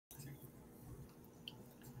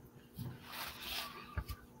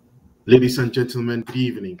Ladies and gentlemen, good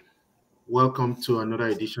evening. Welcome to another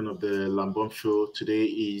edition of the Lambom Show. Today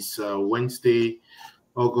is Wednesday,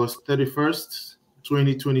 August 31st,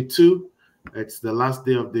 2022. It's the last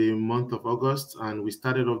day of the month of August, and we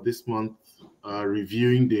started off this month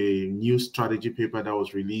reviewing the new strategy paper that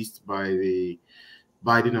was released by the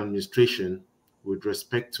Biden administration with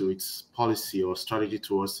respect to its policy or strategy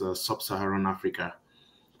towards sub-Saharan Africa.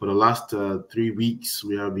 For the last 3 weeks,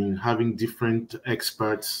 we have been having different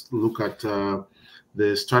experts look at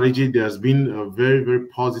the strategy. There's been a very, very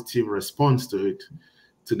positive response to it.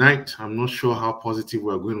 Tonight, I'm not sure how positive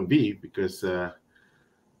we're going to be because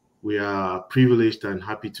we are privileged and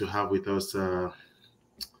happy to have with us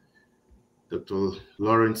Dr.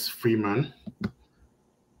 Lawrence Freeman.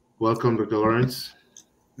 Welcome, Dr. Lawrence.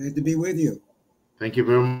 Glad to be with you. Thank you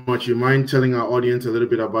very much. You mind telling our audience a little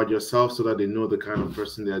bit about yourself so that they know the kind of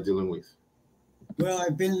person they are dealing with? Well,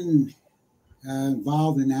 I've been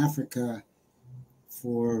involved in Africa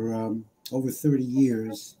for over 30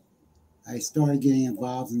 years. I started getting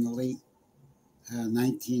involved in the late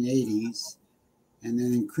 1980s, and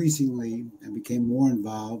then increasingly I became more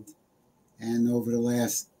involved. And over the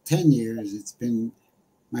last 10 years, it's been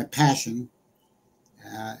my passion.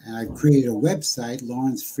 And I created a website,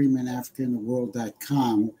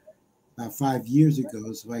 LawrenceFreemanAfricaInTheWorld.com, about 5 years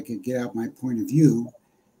ago, so I could get out my point of view.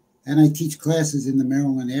 And I teach classes in the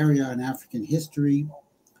Maryland area on African history.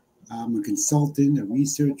 I'm a consultant, a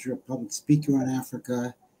researcher, a public speaker on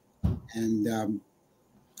Africa, and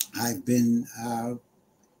I've been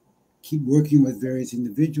keep working with various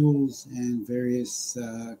individuals and various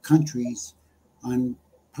countries on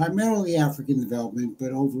primarily African development,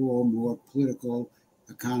 but overall more political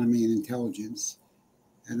economy and intelligence.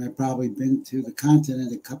 And I've probably been to the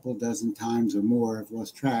continent a couple dozen times or more. I've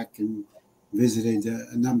lost track and visited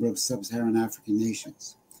a number of sub-Saharan African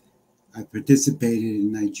nations. I participated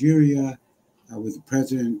in Nigeria with the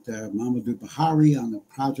President Muhammadu Buhari on a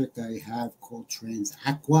project I have called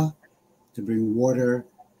TransAqua to bring water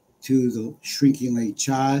to the shrinking Lake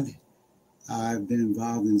Chad. I've been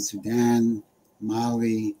involved in Sudan,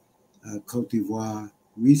 Mali, Cote d'Ivoire,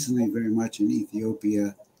 recently very much in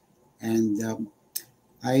Ethiopia. And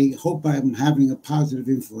I hope I'm having a positive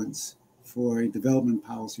influence for a development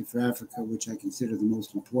policy for Africa, which I consider the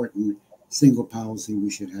most important single policy we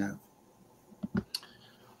should have.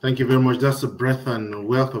 Thank you very much. That's a breadth and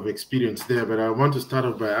wealth of experience there. But I want to start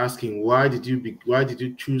off by asking, why did you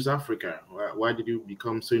choose Africa? Why did you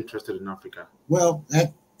become so interested in Africa? Well,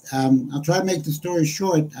 I'll try to make the story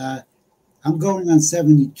short. I'm going on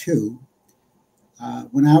 72.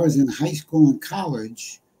 When I was in high school and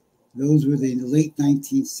college, those were the late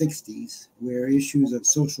 1960s, where issues of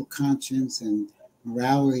social conscience and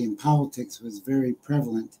morality and politics was very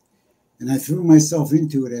prevalent. And I threw myself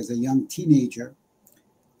into it as a young teenager.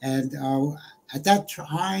 And at that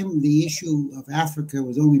time, the issue of Africa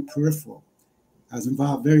was only peripheral. I was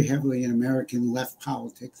involved very heavily in American left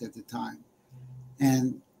politics at the time.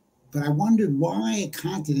 But I wondered why a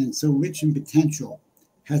continent so rich in potential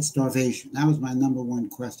had starvation. That was my number one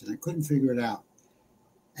question. I couldn't figure it out.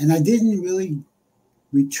 And I didn't really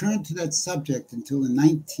return to that subject until the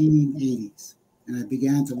 1980s. And I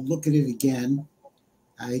began to look at it again.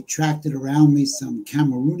 I attracted around me some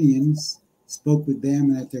Cameroonians, spoke with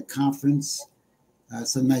them at their conference.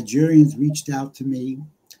 Some Nigerians reached out to me.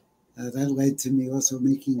 That led to me also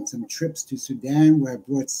making some trips to Sudan, where I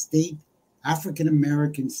brought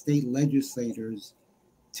African-American state legislators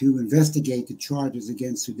to investigate the charges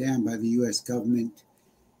against Sudan by the U.S. government.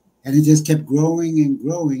 And it just kept growing and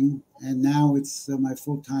growing, and now it's my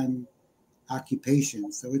full-time occupation.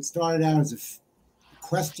 So it started out as a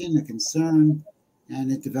question, a concern, and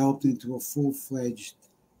it developed into a full-fledged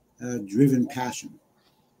driven passion.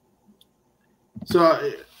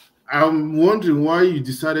 So I'm wondering why you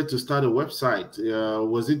decided to start a website.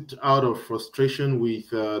 Was it out of frustration with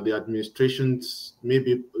the administration's,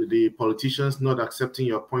 maybe the politicians not accepting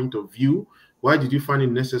your point of view? Why did you find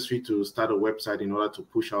it necessary to start a website in order to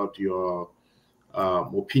push out your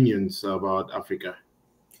opinions about Africa?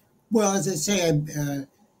 Well, as I say,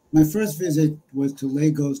 my first visit was to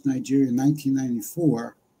Lagos, Nigeria in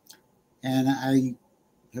 1994, and I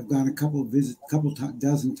have gone a couple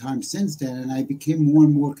dozen times since then, and I became more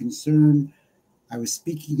and more concerned. I was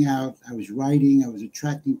speaking out, I was writing, I was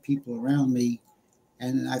attracting people around me,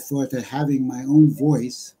 and I thought that having my own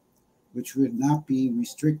voice, which would not be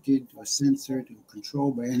restricted or censored or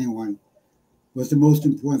controlled by anyone, was the most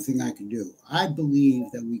important thing I could do. I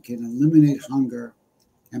believe that we can eliminate hunger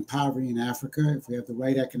and poverty in Africa if we have the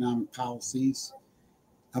right economic policies.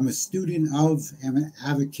 I'm a student of and an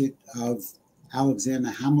advocate of Alexander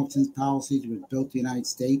Hamilton's policies, which built the United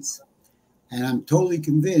States. And I'm totally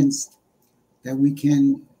convinced that we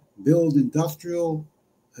can build industrial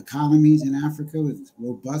economies in Africa with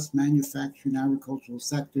robust manufacturing, agricultural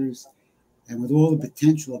sectors, and with all the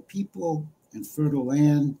potential of people and fertile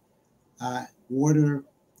land, water,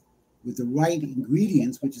 with the right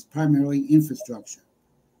ingredients, which is primarily infrastructure.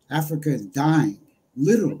 Africa is dying,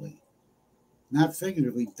 literally, not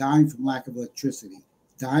figuratively, dying from lack of electricity,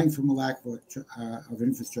 dying from a lack of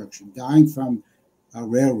infrastructure, dying from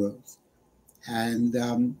railroads. And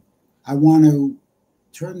I want to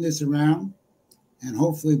turn this around, and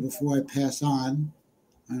hopefully before I pass on,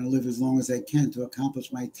 I'm going to live as long as I can to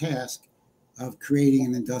accomplish my task of creating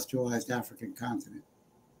an industrialized African continent.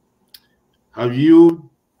 Have you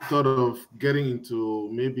thought of getting into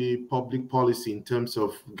maybe public policy in terms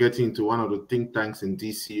of getting into one of the think tanks in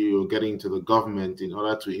DC or getting into the government in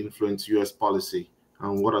order to influence US policy?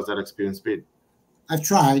 And what has that experience been? I've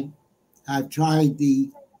tried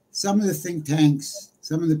some of the think tanks,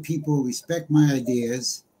 some of the people respect my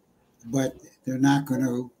ideas, but they're not going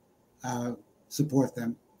to support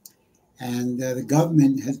them. And the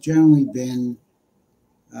government has generally been,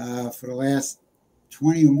 for the last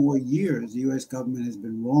 20 or more years, the U.S. government has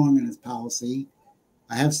been wrong in its policy.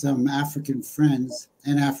 I have some African friends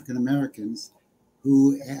and African Americans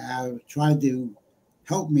who have tried to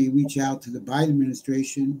help me reach out to the Biden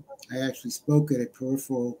administration. I actually spoke at a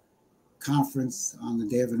peripheral conference on the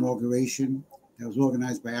day of inauguration that was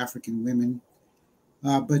organized by African women.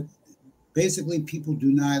 But basically, people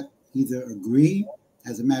do not either agree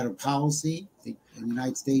as a matter of policy. The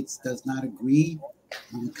United States does not agree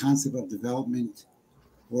on the concept of development,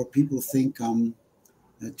 or people think I'm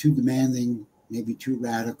too demanding, maybe too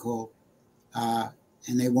radical, and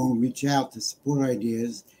they won't reach out to support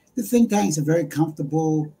ideas. The think tanks are very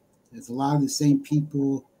comfortable. There's a lot of the same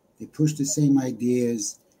people. They push the same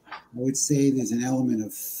ideas. I would say there's an element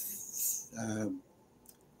of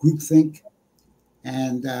groupthink.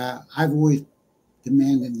 And I've always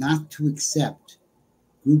demanded not to accept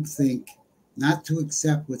groupthink, not to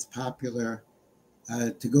accept what's popular,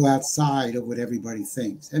 to go outside of what everybody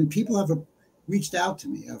thinks. And people have reached out to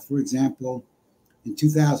me. For example, in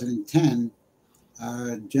 2010,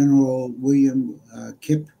 General William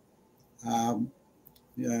Kipp,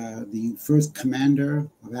 the first commander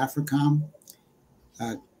of AFRICOM,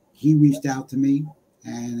 he reached out to me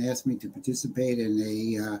and asked me to participate in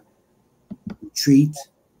a retreat,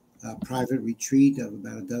 a private retreat of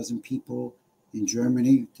about a dozen people in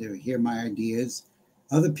Germany to hear my ideas.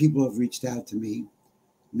 Other people have reached out to me.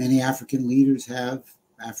 Many African leaders have,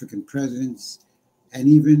 African presidents, and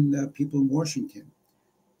even people in Washington.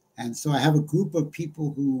 And so I have a group of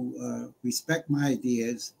people who respect my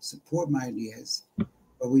ideas, support my ideas,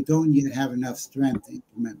 but we don't yet have enough strength to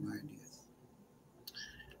implement my ideas.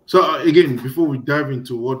 So again, before we dive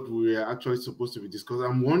into what we are actually supposed to be discussing,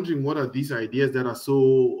 I'm wondering what are these ideas that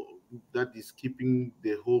is keeping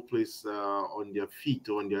the whole place on their feet,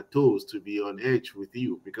 on their toes, to be on edge with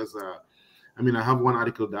you? Because I mean, I have one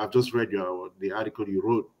article that I've just read the article you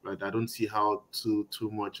wrote, but I don't see how too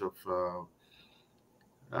much of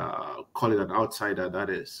call it an outsider that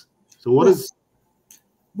is. So what is?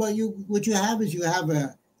 Well, what you have is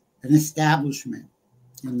an establishment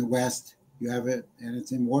in the West. You have it, and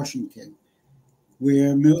it's in Washington,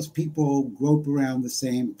 where most people grope around the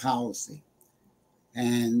same policy.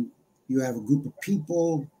 And you have a group of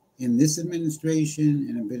people in this administration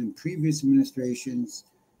and have been in previous administrations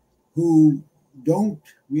who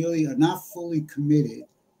are not fully committed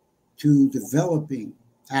to developing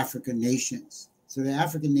African nations. So the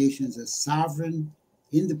African nations are sovereign,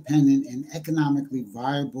 independent, and economically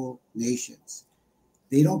viable nations.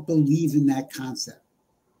 They don't believe in that concept.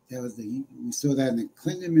 We saw that in the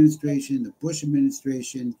Clinton administration, the Bush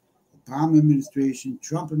administration, Obama administration,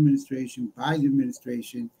 Trump administration, Biden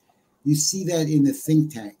administration. You see that in the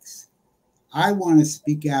think tanks. I want to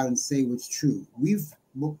speak out and say what's true. We've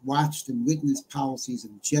watched and witnessed policies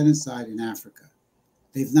of genocide in Africa.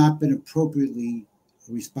 They've not been appropriately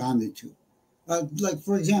responded to. Like,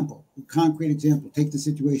 for example, a concrete example, take the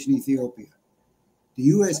situation in Ethiopia. The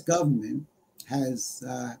U.S. government has,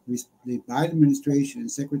 the Biden administration and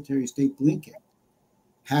Secretary of State Blinken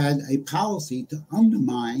had a policy to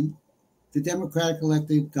undermine the democratic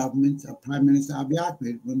elected government of Prime Minister Abiy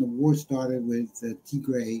Ahmed when the war started with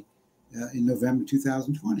Tigray in November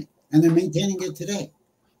 2020. And they're maintaining it today.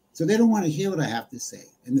 So they don't want to hear what I have to say.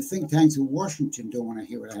 And the think tanks in Washington don't want to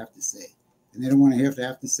hear what I have to say. And they don't want to hear what I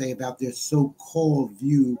have to say about their so-called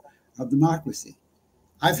view of democracy.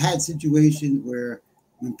 I've had situations where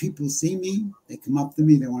when people see me, they come up to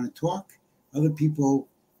me, they want to talk. Other people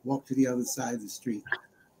walk to the other side of the street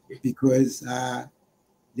because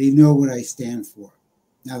they know what I stand for.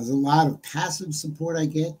 Now, there's a lot of passive support I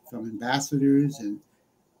get from ambassadors and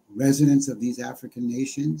residents of these African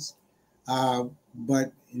nations,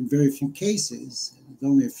 but in very few cases,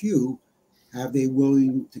 only a few, have they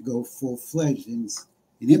willing to go full-fledged in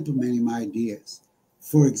implementing my ideas.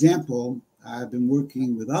 For example, I've been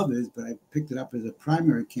working with others, but I picked it up as a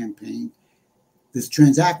primary campaign, this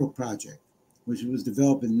Transaqua project, which was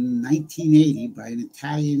developed in 1980 by an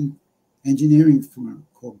Italian engineering firm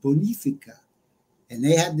called Bonifica. And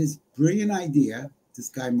they had this brilliant idea, this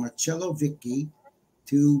guy Marcello Vicchi,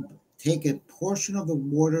 to take a portion of the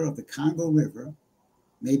water of the Congo River,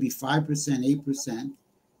 maybe 5%, 8%,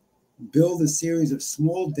 build a series of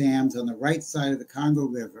small dams on the right side of the Congo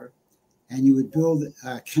River, and you would build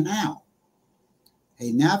a canal,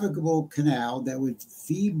 a navigable canal that would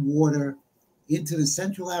feed water into the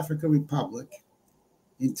Central African Republic,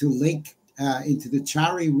 into the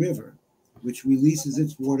Chari River, which releases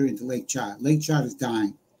its water into Lake Chad. Lake Chad is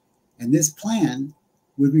dying. And this plan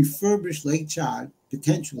would refurbish Lake Chad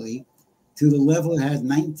potentially to the level it had in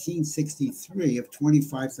 1963 of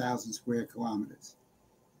 25,000 square kilometers.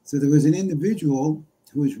 So there was an individual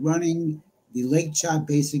who was running the Lake Chad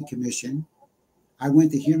Basin Commission. I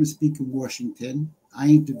went to hear him speak in Washington. I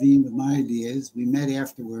intervened with my ideas. We met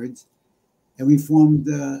afterwards, and we formed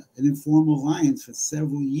an informal alliance for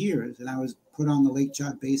several years. And I was put on the Lake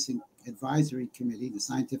Chad Basin Advisory Committee, the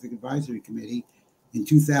Scientific Advisory Committee, in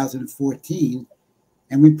 2014.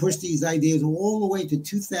 And we pushed these ideas all the way to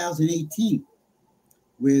 2018,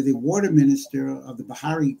 where the water minister of the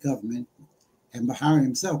Bahari government and Bahari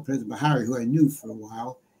himself, President Bahari, who I knew for a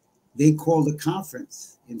while, they called a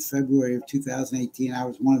conference in February of 2018. I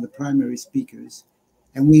was one of the primary speakers,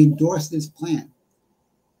 and we endorsed this plan.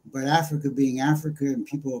 But Africa being Africa and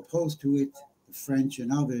people opposed to it, the French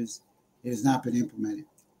and others, it has not been implemented.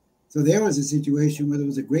 So there was a situation where there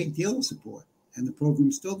was a great deal of support, and the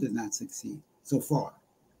program still did not succeed so far.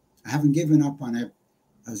 I haven't given up on it.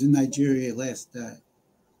 I was in Nigeria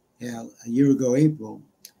a year ago, April,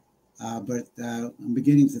 but I'm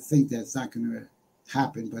beginning to think that it's not going to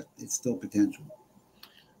happen, but it's still potential.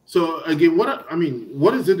 So again,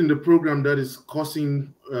 what is it in the program that is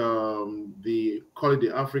causing the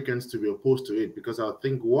Africans to be opposed to it? Because I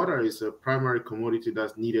think water is a primary commodity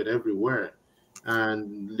that's needed everywhere,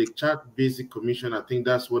 and Lake Chad Basic Commission, I think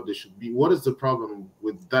that's what they should be. What is the problem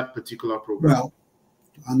with that particular program? Well,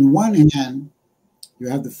 on the one hand, you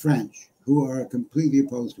have the French who are completely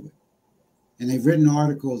opposed to it, and they've written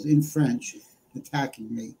articles in French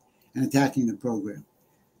attacking me and attacking the program.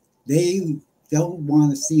 They don't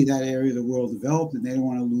want to see that area of the world developed, and they don't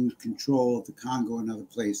want to lose control of the Congo and other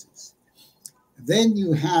places. Then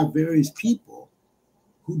you have various people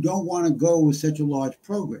who don't want to go with such a large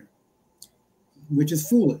program, which is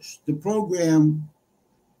foolish. The program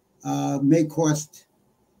may cost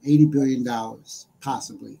 $80 billion,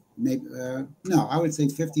 possibly. Maybe, no, I would say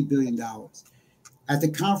 $50 billion. At the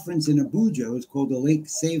conference in Abuja, it was called the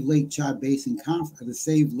Save Lake Chad Basin Conference, the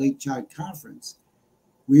Save Lake Chad Conference.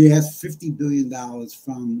 We asked $50 billion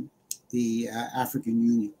from the African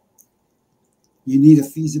Union. You need a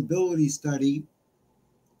feasibility study,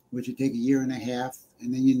 which would take a year and a half,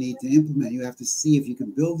 and then you need to implement. You have to see if you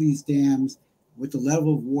can build these dams, what the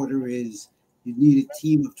level of water is. You need a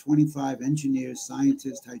team of 25 engineers,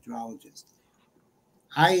 scientists, hydrologists.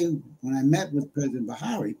 When I met with President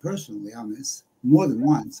Bahari personally on this, more than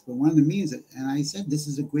once, but one of the meetings, and I said, this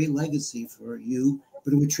is a great legacy for you,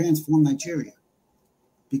 but it would transform Nigeria,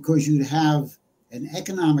 because you'd have an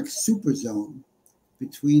economic super zone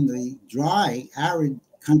between the dry, arid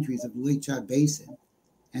countries of the Lake Chad Basin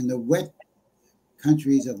and the wet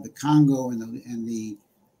countries of the Congo and the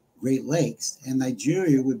Great Lakes, and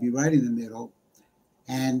Nigeria would be right in the middle.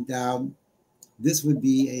 And this would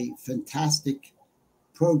be a fantastic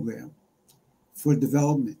program for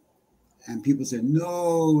development. And people said,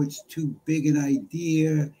 no, it's too big an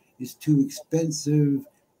idea, it's too expensive,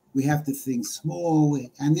 we have to think small.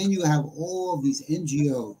 And then you have all of these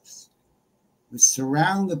NGOs which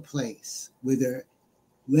surround the place with their,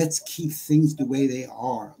 let's keep things the way they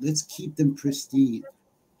are, let's keep them pristine.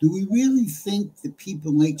 Do we really think the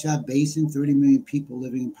people in Lake Chad Basin, 30 million people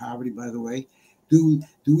living in poverty, by the way, do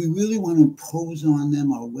we really want to impose on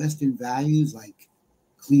them our Western values like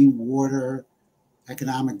clean water,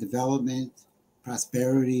 economic development,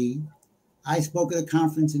 prosperity? I spoke at a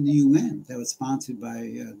conference in the UN that was sponsored by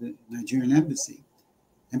the Nigerian embassy.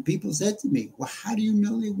 And people said to me, well, how do you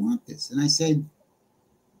know they want this? And I said,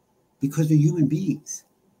 because they're human beings.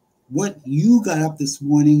 What you got up this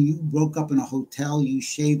morning, you woke up in a hotel, you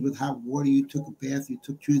shaved with hot water, you took a bath, you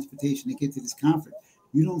took transportation to get to this conference.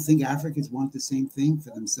 You don't think Africans want the same thing for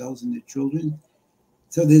themselves and their children?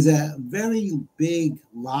 So there's a very big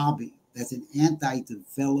lobby that's an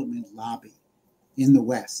anti-development lobby in the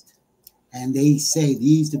West. And they say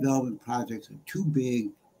these development projects are too big,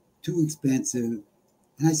 too expensive.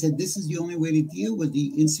 And I said, this is the only way to deal with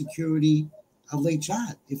the insecurity of Lake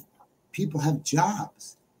Chad. If people have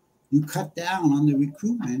jobs, you cut down on the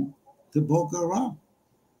recruitment to Boko Haram.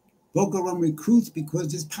 Boko Haram recruits because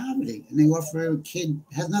there's poverty, and they offer a kid,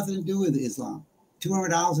 has nothing to do with Islam.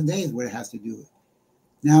 $200 a day is what it has to do with.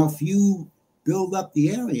 Now, if you build up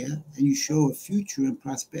the area and you show a future and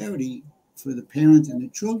prosperity for the parents and the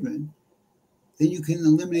children, then you can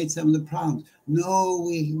eliminate some of the problems. No,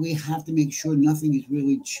 we have to make sure nothing is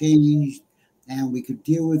really changed, and we could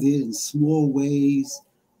deal with it in small ways.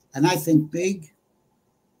 And I think big.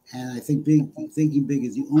 And I think thinking big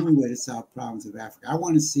is the only way to solve problems of Africa. I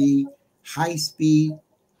want to see high-speed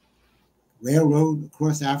railroad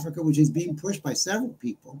across Africa, which is being pushed by several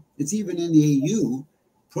people. It's even in the AU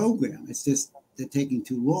program. It's just they're taking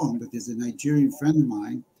too long. But there's a Nigerian friend of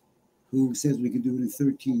mine who says we could do it in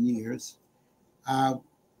 13 years. That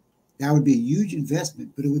would be a huge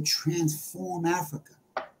investment, but it would transform Africa.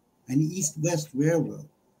 An east-west railroad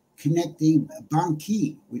connecting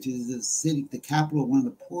Bangui, which is the city, the capital of one of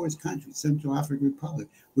the poorest countries, Central African Republic,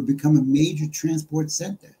 would become a major transport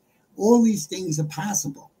center. All these things are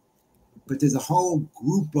possible, but there's a whole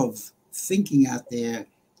group of thinking out there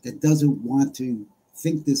that doesn't want to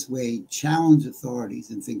think this way, challenge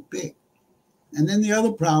authorities, and think big. And then the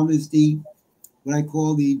other problem is what I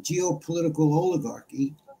call the geopolitical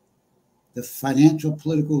oligarchy, the financial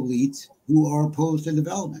political elites who are opposed to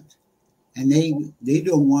development. And they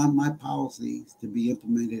don't want my policies to be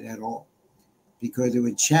implemented at all because it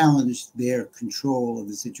would challenge their control of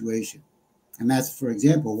the situation. And that's, for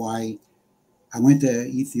example, why I went to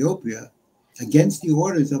Ethiopia against the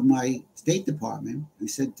orders of my State Department, who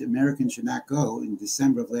said Americans should not go in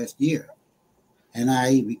December of last year. And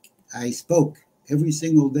I spoke every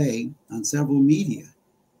single day on several media,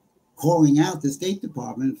 calling out the State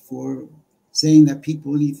Department for saying that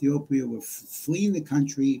people in Ethiopia were fleeing the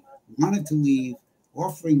country, wanted to leave,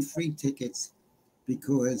 offering free tickets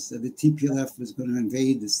because the TPLF was going to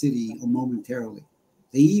invade the city momentarily.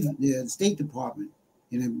 The State Department,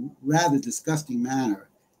 in a rather disgusting manner,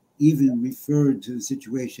 even referred to the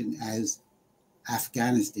situation as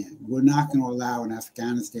Afghanistan. We're not going to allow an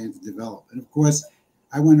Afghanistan to develop. And of course,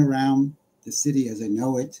 I went around the city as I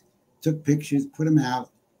know it, took pictures, put them out,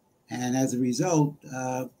 and as a result,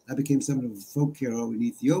 I became somewhat of a folk hero in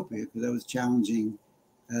Ethiopia because I was challenging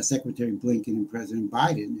Secretary Blinken and President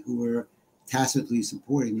Biden, who were tacitly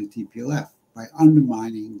supporting the TPLF by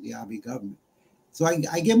undermining the Abiy government. So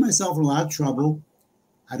I give myself a lot of trouble.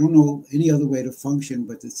 I don't know any other way to function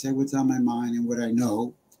but to say what's on my mind and what I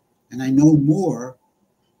know. And I know more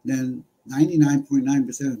than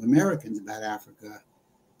 99.9% of Americans about Africa.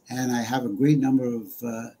 And I have a great number of,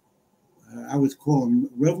 I would call them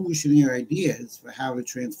revolutionary ideas for how to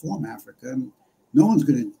transform Africa. And no one's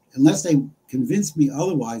going to, unless they convince me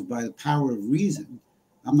otherwise by the power of reason,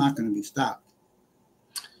 I'm not going to be stopped.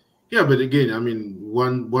 Yeah, but again, I mean,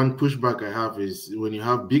 one pushback I have is when you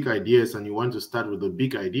have big ideas and you want to start with the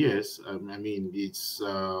big ideas, I mean, it's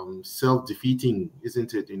self-defeating,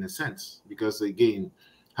 isn't it, in a sense? Because again,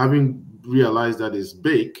 having realized that it's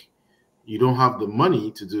big, you don't have the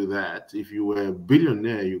money to do that. If you were a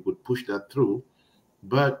billionaire, you could push that through.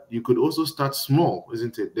 But you could also start small,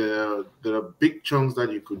 isn't it? There are big chunks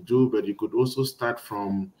that you could do, but you could also start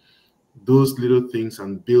from those little things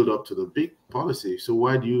and build up to the big policy. So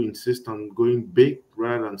why do you insist on going big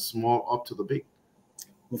rather than small up to the big?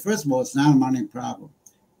 Well, first of all, it's not a money problem,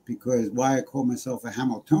 because why I call myself a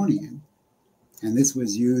Hamiltonian, and this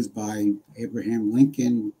was used by Abraham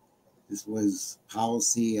Lincoln. This was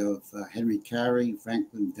policy of Henry Carey,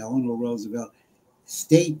 Franklin Delano Roosevelt.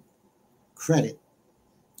 State credit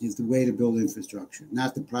is the way to build infrastructure,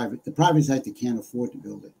 not the private. The private sector can't afford to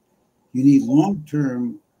build it. You need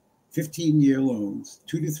long-term 15-year loans,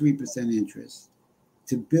 2 to 3% interest,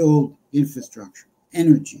 to build infrastructure,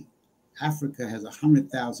 energy. Africa has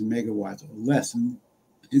 100,000 megawatts or less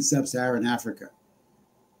in sub-Saharan Africa.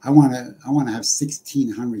 I want to have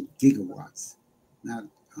 1,600 gigawatts, not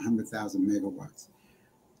 100,000 megawatts.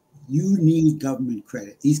 You need government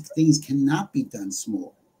credit. These things cannot be done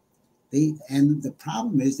small. And the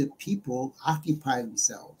problem is that people occupy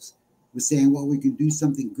themselves with saying, well, we can do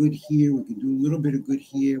something good here, we can do a little bit of good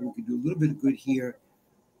here, we can do a little bit of good here,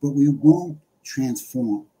 but we won't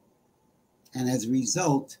transform. And as a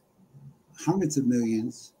result, hundreds of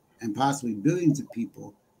millions and possibly billions of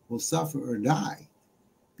people will suffer or die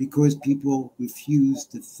because people refuse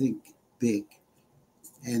to think big.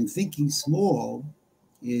 And thinking small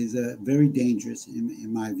is very dangerous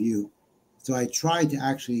in my view. So I try to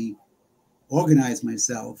actually organize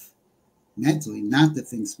myself mentally, not to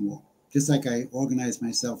think small, just like I organize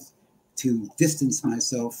myself to distance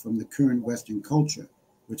myself from the current Western culture,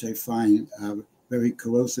 which I find very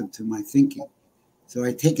corrosive to my thinking. So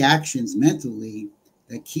I take actions mentally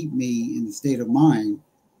that keep me in the state of mind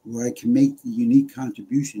where I can make the unique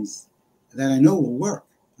contributions that I know will work.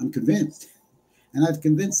 I'm convinced. And I've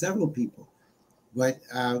convinced several people, but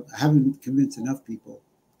I haven't convinced enough people.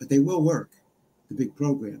 But they will work, the big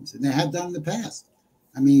programs. And they have done in the past.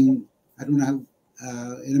 I mean, I don't know,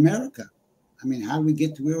 in America, I mean, how did we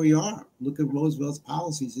get to where we are? Look at Roosevelt's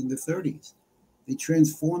policies in the 30s. They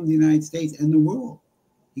transformed the United States and the world.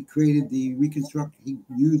 He created he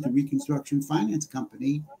used the Reconstruction Finance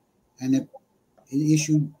Company, and it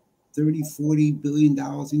issued $30-40 billion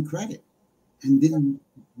in credit and didn't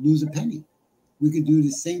lose a penny. We could do the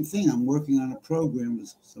same thing. I'm working on a program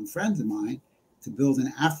with some friends of mine to build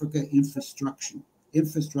an Africa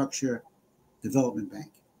infrastructure development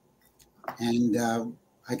bank. And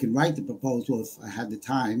I could write the proposal if I had the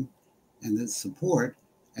time and the support,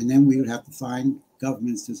 and then we would have to find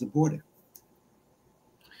governments to support it.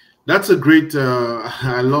 That's a great,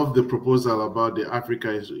 I love the proposal about the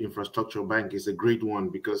Africa Infrastructure Bank. It's a great one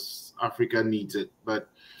because Africa needs it. But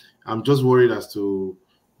I'm just worried as to,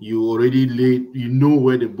 you already you know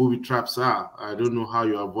where the booby traps are. I don't know how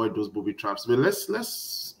you avoid those booby traps, but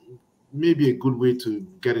let's maybe a good way to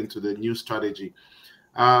get into the new strategy.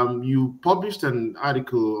 You published an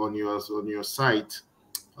article on your site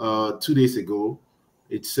 2 days ago.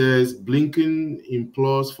 It says Blinken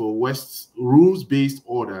implores for West's rules-based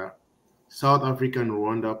order, South Africa and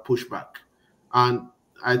Rwanda pushback. And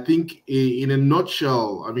I think in a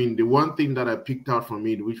nutshell, I mean, the one thing that I picked out from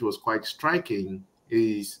it, which was quite striking,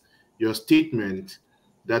 is your statement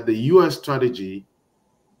that the US strategy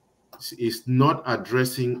is not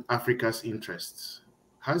addressing Africa's interests.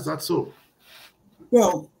 How's that so?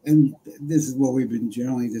 Well, and this is what we've been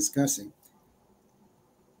generally discussing.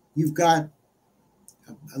 You've got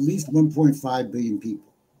at least 1.5 billion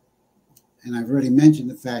people. And I've already mentioned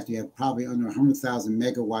the fact you have probably under 100,000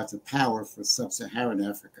 megawatts of power for sub-Saharan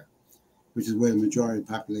Africa, which is where the majority of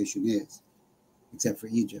the population is, except for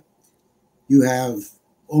Egypt. You have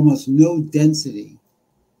almost no density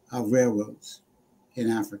of railroads in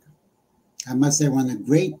Africa. I must say one of the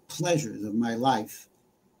great pleasures of my life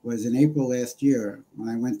was in April last year when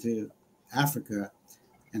I went to Africa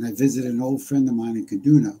and I visited an old friend of mine in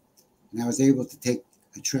Kaduna, and I was able to take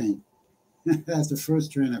a train. That's the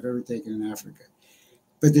first train I've ever taken in Africa.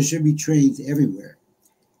 But there should be trains everywhere.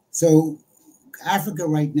 So Africa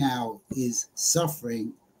right now is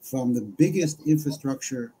suffering from the biggest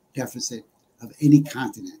infrastructure deficit of any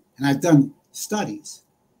continent. And I've done studies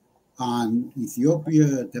on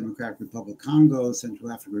Ethiopia, Democratic Republic of Congo,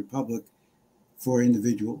 Central African Republic for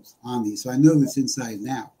individuals on these. So I know this inside and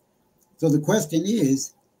out. So the question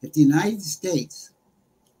is, if the United States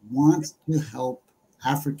wants to help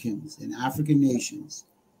Africans and African nations,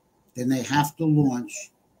 then they have to launch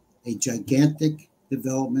a gigantic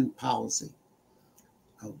development policy,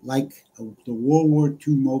 like the World War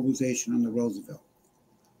II mobilization under Roosevelt.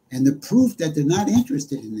 And the proof that they're not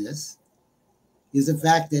interested in this is the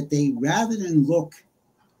fact that they, rather than look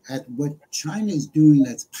at what China is doing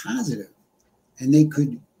that's positive, and they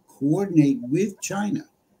could coordinate with China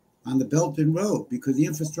on the Belt and Road, because the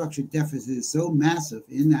infrastructure deficit is so massive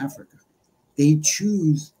in Africa, they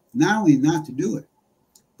choose not only not to do it,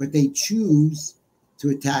 but they choose to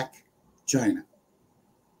attack China.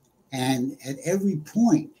 And at every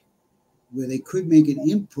point where they could make an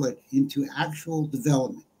input into actual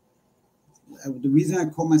development, the reason I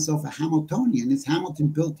call myself a Hamiltonian is Hamilton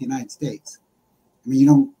built the United States. I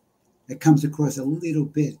mean, it comes across a little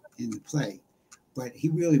bit in the play, but he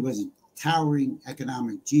really was a towering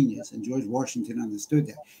economic genius, and George Washington understood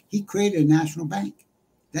that. He created a national bank.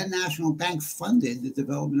 That national bank funded the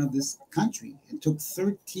development of this country and took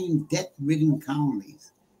 13 debt-ridden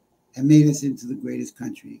colonies and made us into the greatest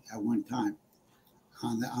country at one time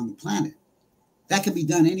on the planet. That can be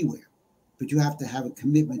done anywhere, but you have to have a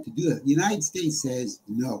commitment to do it. The United States says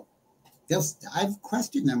no. I've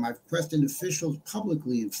questioned them. I've questioned officials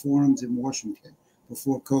publicly in forums in Washington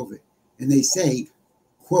before COVID, and they say,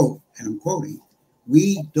 quote, and I'm quoting,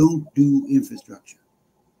 "We don't do infrastructure."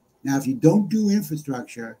 Now, if you don't do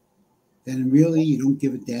infrastructure, then really you don't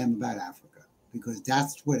give a damn about Africa, because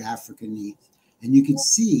that's what Africa needs. And you can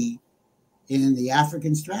see in the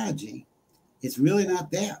African strategy, it's really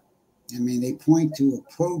not there. I mean, they point to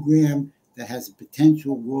a program that has a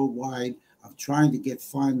potential worldwide of trying to get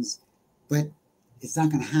funds, but it's not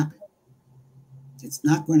going to happen. It's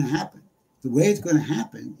not going to happen. The way it's going to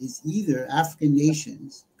happen is either African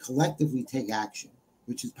nations collectively take action,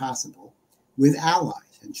 which is possible, with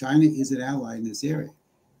allies, and China is an ally in this area,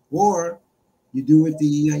 or you do what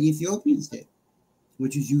the Ethiopians did,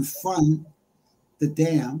 which is you fund the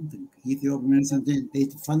dam, the Ethiopian Renaissance Dam. They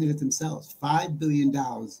funded it themselves, $5 billion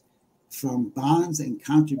from bonds and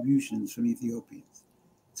contributions from Ethiopians.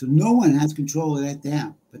 So no one has control of that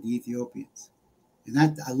dam but the Ethiopians. And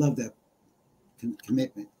that, I love that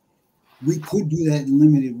commitment. We could do that in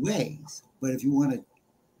limited ways, but if you want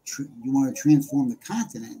to transform the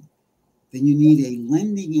continent, then you need a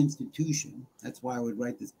lending institution. That's why I would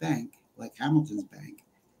write this bank, like Hamilton's bank,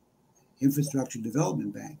 Infrastructure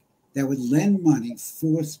Development Bank, that would lend money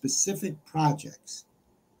for specific projects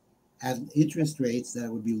at interest rates that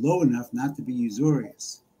would be low enough not to be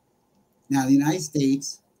usurious. Now, the United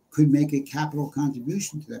States could make a capital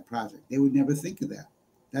contribution to that project. They would never think of that.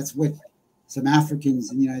 That's what some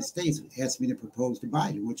Africans in the United States asked me to propose to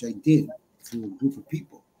Biden, which I did through a group of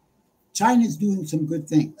people. China's doing some good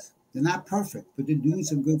things. They're not perfect, but they're doing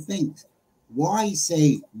some good things. Why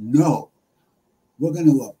say no? We're going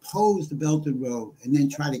to oppose the Belt and Road and then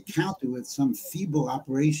try to counter with some feeble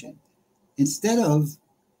operation instead of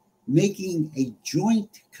making a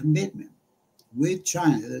joint commitment with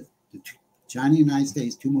China, China and the United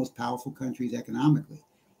States, two most powerful countries economically,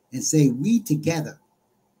 and say we together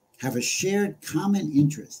have a shared common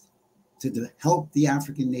interest to help the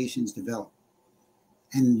African nations develop.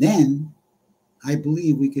 And then I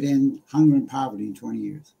believe we could end hunger and poverty in 20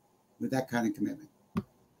 years with that kind of commitment.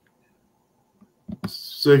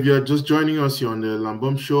 So if you're just joining us, you're on the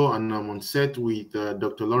Lambom Show, and I'm on set with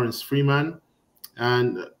Dr. Lawrence Freeman.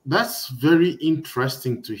 And that's very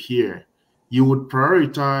interesting to hear. You would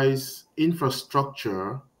prioritize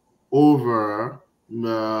infrastructure over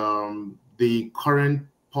the current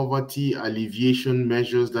poverty alleviation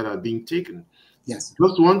measures that are being taken. Yes.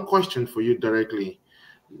 Just one question for you directly.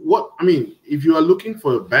 If you are looking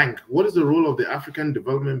for a bank, what is the role of the African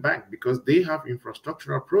Development Bank? Because they have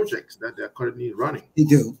infrastructural projects that they're currently running. They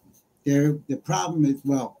do. The problem is,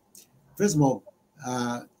 well, first of all,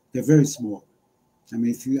 they're very small. I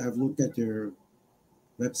mean, I've looked at their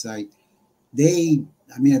website.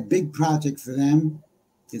 A big project for them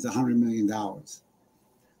is $100 million.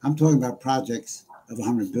 I'm talking about projects of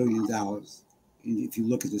 $100 billion. If you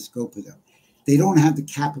look at the scope of them, they don't have the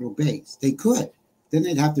capital base. They could. Then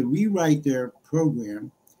they'd have to rewrite their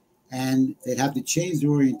program, and they'd have to change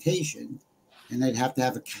their orientation, and they'd have to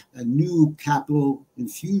have a new capital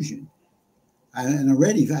infusion. And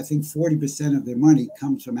already, I think 40% of their money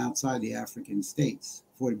comes from outside the African states,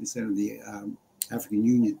 40% of the African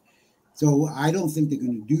Union. So I don't think they're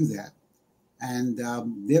going to do that. And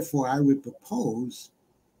therefore, I would propose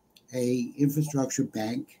a infrastructure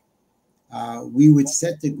bank. We would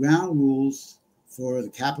set the ground rules for the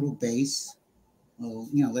capital base. Well,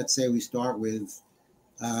 let's say we start with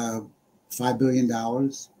 $5 billion,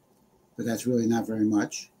 but that's really not very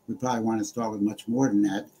much. We probably want to start with much more than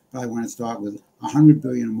that. Probably want to start with $100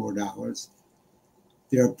 billion or more dollars.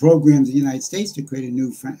 There are programs in the United States to create a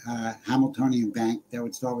new Hamiltonian bank that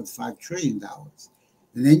would start with $5 trillion.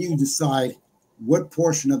 And then you decide what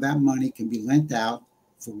portion of that money can be lent out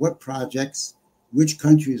for what projects, which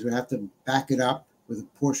countries would have to back it up with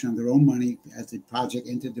a portion of their own money as the project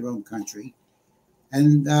entered their own country.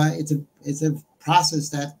 And it's a process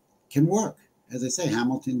that can work. As I say,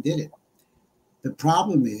 Hamilton did it. The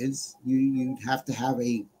problem is you'd have to have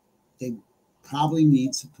they probably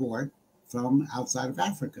need support from outside of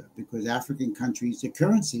Africa, because African countries, their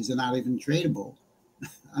currencies are not even tradable,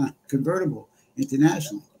 convertible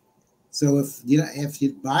internationally. So if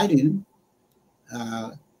Biden,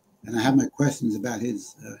 and I have my questions about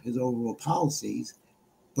his overall policies,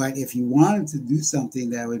 but if he wanted to do something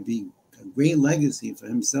that would be a great legacy for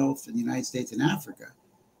himself and the United States and Africa,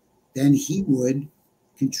 then he would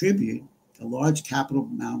contribute a large capital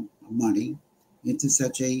amount of money into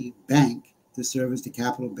such a bank to serve as the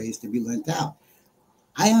capital base to be lent out.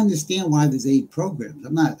 I understand why there's aid programs.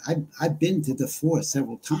 I've been to Darfur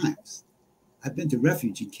several times. I've been to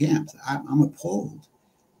refugee camps. I'm appalled.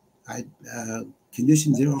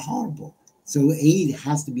 Conditions there are horrible. So aid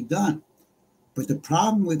has to be done. But the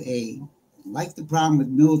problem with aid, like the problem with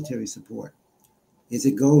military support, is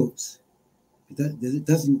it goes. It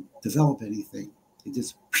doesn't develop anything.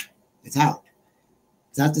 It's out.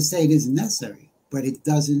 It's not to say it isn't necessary, but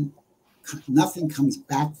nothing comes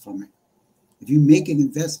back from it. If you make an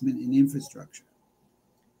investment in infrastructure,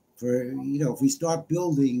 if we start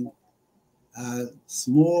building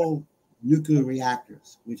small nuclear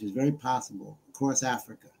reactors, which is very possible across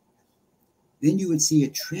Africa, then you would see a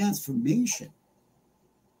transformation,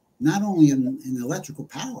 not only in electrical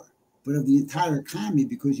power, but of the entire economy,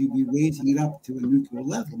 because you'd be raising it up to a nuclear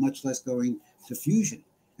level, much less going to fusion.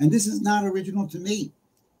 And this is not original to me.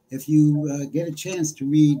 If you get a chance to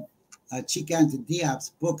read Chikanta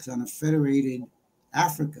Diop's books on a federated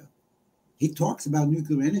Africa, he talks about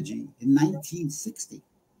nuclear energy in 1960,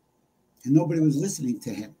 and nobody was listening to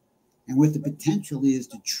him. And what the potential is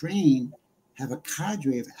to train, have a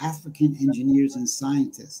cadre of African engineers and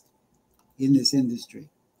scientists in this industry.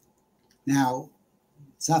 Now,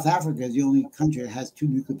 South Africa is the only country that has 2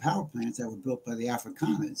 nuclear power plants that were built by the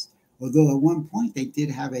Afrikaners, although at one point they did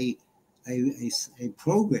have a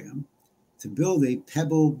program to build a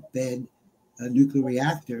pebble bed nuclear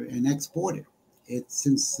reactor and export it. It's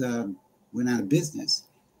since went out of business,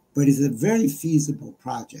 but it's a very feasible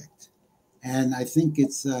project. And I think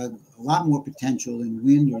it's a lot more potential in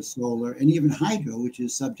wind or solar and even hydro, which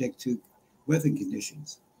is subject to weather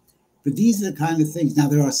conditions. But these are the kind of things. Now,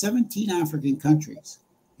 there are 17 African countries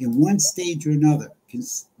in one stage or another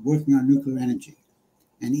working on nuclear energy.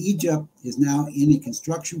 And Egypt is now in a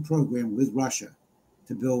construction program with Russia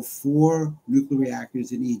to build 4 nuclear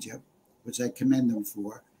reactors in Egypt, which I commend them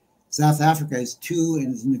for. South Africa has 2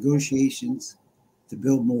 and is in negotiations to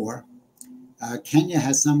build more. Kenya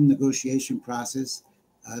has some negotiation process.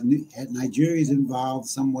 Nigeria is involved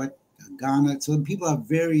somewhat, Ghana. So people have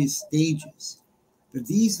various stages. But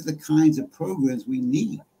these are the kinds of programs we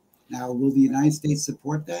need. Now, will the United States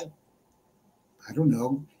support that? I don't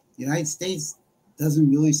know. The United States doesn't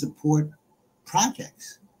really support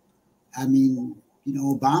projects. I mean, you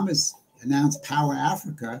know, Obama's announced Power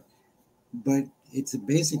Africa, but it's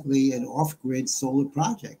basically an off-grid solar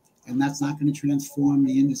project, and that's not going to transform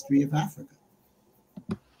the industry of Africa.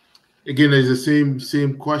 Again, there's the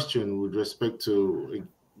same question with respect to,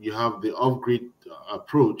 you have the off-grid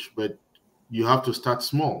approach, but you have to start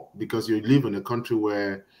small, because you live in a country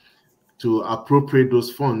where to appropriate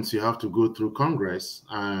those funds, you have to go through Congress,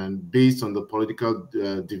 and based on the political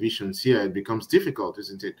divisions here, it becomes difficult,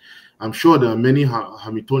 isn't it? I'm sure there are many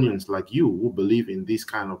Hamiltonians like you who believe in these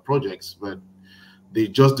kind of projects, but they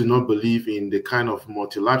just do not believe in the kind of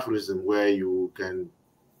multilateralism where you can,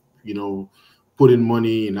 you know, put in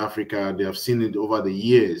money in Africa. They have seen it over the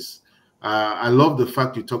years. I love the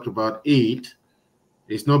fact you talked about aid.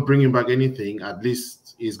 It's not bringing back anything. At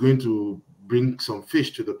least it's going to bring some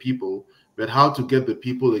fish to the people, but how to get the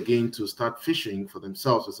people again to start fishing for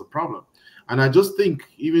themselves is a problem. And I just think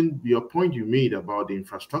even your point you made about the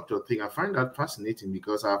infrastructure thing, I find that fascinating,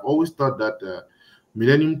 because I've always thought that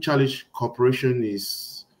Millennium Challenge Corporation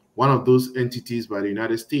is one of those entities by the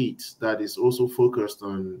United States that is also focused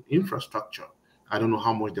on infrastructure. I don't know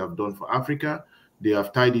how much they have done for Africa. They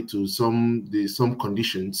have tied it to some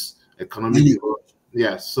conditions, economic.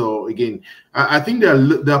 Yes. So again, I think there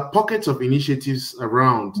are pockets of initiatives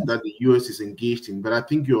around that the US is engaged in, but I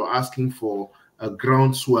think you're asking for a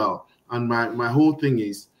groundswell. And my whole thing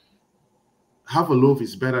is, half a loaf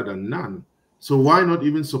is better than none. So why not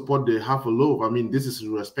even support the half a loaf? I mean, this is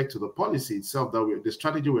with respect to the policy itself, that the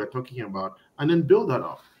strategy we're talking about, and then build that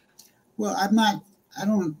up. Well, I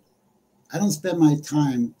don't spend my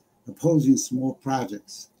time opposing small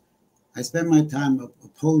projects. I spend my time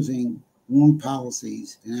opposing wrong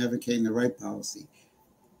policies and advocating the right policy.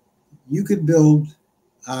 You could build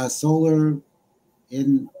solar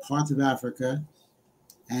in parts of Africa,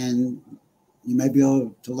 and you might be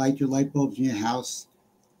able to light your light bulbs in your house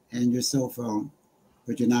and your cell phone,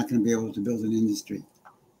 but you're not going to be able to build an industry.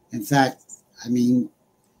 In fact, I mean,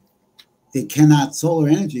 solar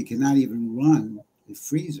energy cannot even run a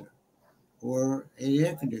freezer or an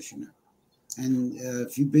air conditioner. And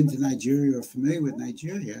if you've been to Nigeria or familiar with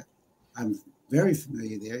Nigeria, I'm very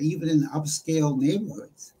familiar there. Even in upscale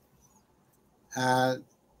neighborhoods,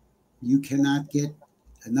 you cannot get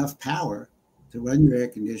enough power to run your air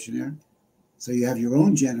conditioner. So you have your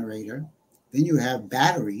own generator. Then you have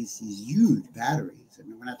batteries, these huge batteries. I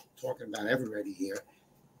mean, we're not talking about everybody here.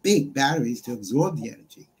 Big batteries to absorb the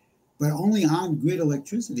energy. But only on-grid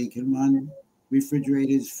electricity can run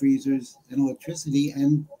refrigerators, freezers, and electricity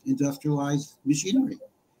and industrialized machinery.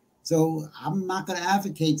 So I'm not going to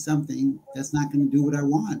advocate something that's not going to do what I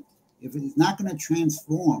want. If it's not going to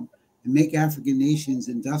transform and make African nations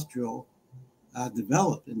industrially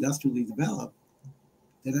developed, then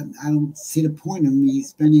I don't see the point of me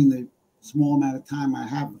spending the small amount of time I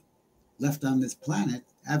have left on this planet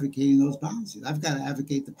advocating those policies. I've got to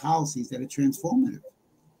advocate the policies that are transformative,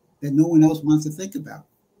 that no one else wants to think about.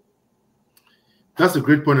 That's a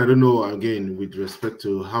great point. I don't know, again, with respect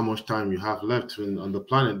to how much time you have left on the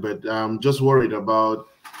planet, but I'm just worried about,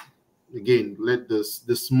 again, let the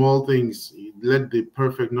small things, let the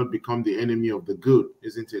perfect not become the enemy of the good,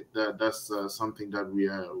 isn't it? That's something that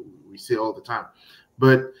we say all the time.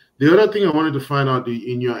 But the other thing I wanted to find out,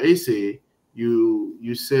 in your essay,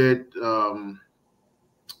 you said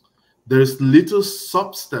there's little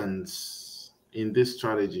substance in this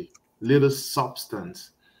strategy, little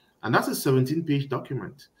substance, and that's a 17-page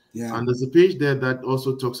document. Yeah. And there's a page there that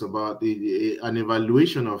also talks about an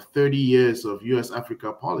evaluation of 30 years of U.S.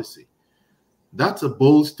 Africa policy. That's a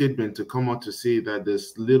bold statement to come out to say that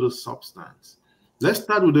there's little substance. Let's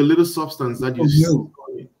start with the little substance that you see.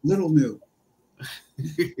 Little new.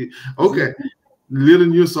 Okay, little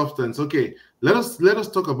new substance. Okay, let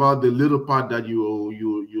us talk about the little part that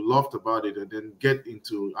you loved about it, and then get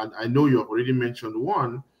into. And I know you have already mentioned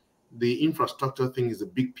one. The infrastructure thing is a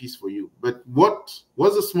big piece for you, but what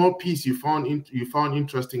was a small piece you found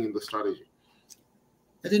interesting in the strategy?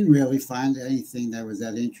 I didn't really find anything that was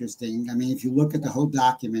that interesting. I mean, if you look at the whole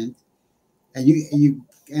document,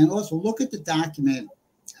 and also look at the document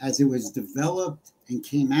as it was developed and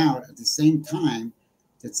came out at the same time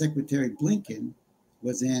that Secretary Blinken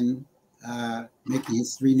was in making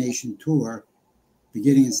his 3-nation tour,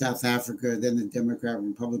 beginning in South Africa, then the Democratic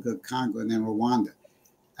Republic of Congo, and then Rwanda.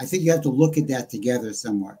 I think you have to look at that together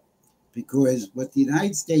somewhat, because what the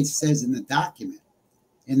United States says in the document,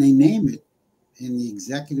 and they name it in the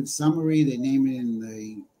executive summary, they name it in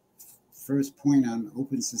the first point on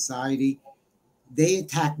open society, they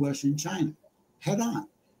attack Russia and China head on.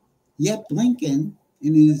 Yet Blinken,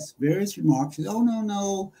 in his various remarks, says, oh,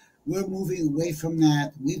 no, we're moving away from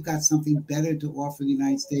that. We've got something better to offer the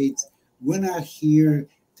United States. We're not here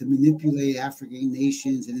to manipulate African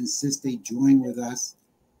nations and insist they join with us.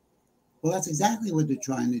 Well, that's exactly what they're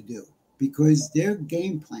trying to do, because their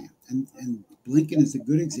game plan, and Blinken is a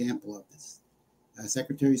good example of this.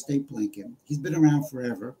 Secretary of State Blinken, he's been around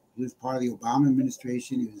forever. He was part of the Obama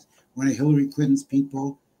administration. He was one of Hillary Clinton's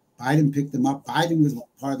people. Biden picked him up. Biden was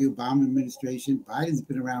part of the Obama administration. Biden's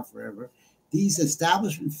been around forever. These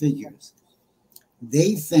establishment figures,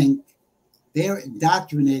 they think they're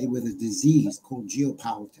indoctrinated with a disease called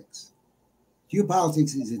geopolitics.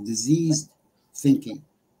 Geopolitics is a diseased thinking.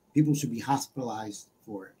 People should be hospitalized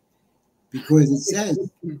for it, because it says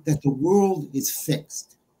that the world is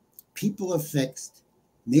fixed. People are fixed.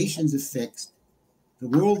 Nations are fixed. The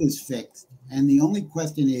world is fixed. And the only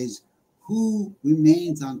question is, who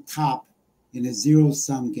remains on top in a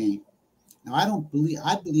zero-sum game? Now,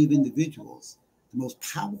 I believe individuals, the most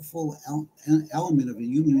powerful element of a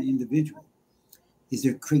human individual is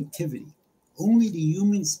their creativity. Only the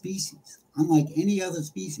human species, unlike any other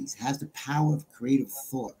species, has the power of creative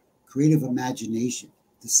thought, creative imagination,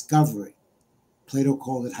 discovery. Plato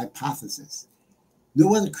called it hypothesis.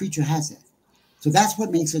 No other creature has that. So that's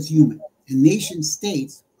what makes us human. And nation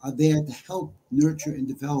states are there to help nurture and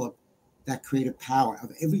develop that creative power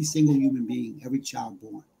of every single human being, every child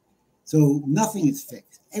born. So nothing is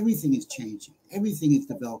fixed. Everything is changing. Everything is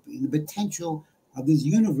developing. And the potential of this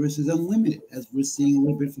universe is unlimited, as we're seeing a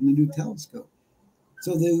little bit from the new telescope.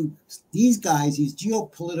 So these guys, these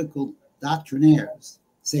geopolitical doctrinaires,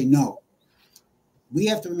 say, no, we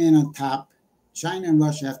have to remain on top. China and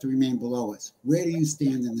Russia have to remain below us. Where do you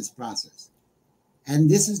stand in this process? And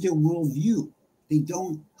this is their worldview. They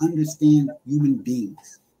don't understand human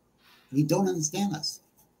beings. They don't understand us.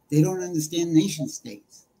 They don't understand nation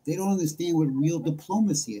states. They don't understand what real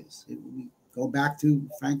diplomacy is. We go back to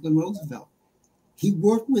Franklin Roosevelt. He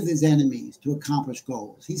worked with his enemies to accomplish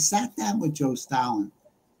goals. He sat down with Joe Stalin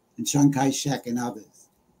and Chiang Kai-shek and others.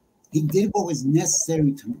 He did what was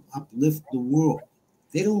necessary to uplift the world.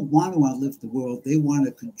 They don't want to uplift the world. They want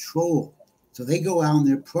to control. So they go out on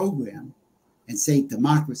their program and say,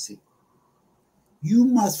 democracy. You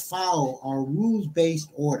must follow our rules-based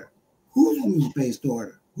order. Whose rules-based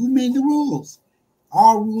order? Who made the rules?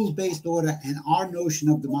 Our rules-based order and our notion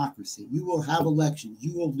of democracy. You will have elections.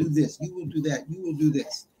 You will do this. You will do that. You will do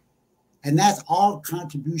this. And that's our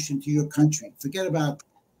contribution to your country. Forget about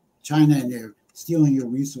China and their stealing your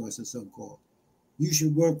resources, so-called. You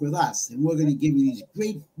should work with us, and we're going to give you these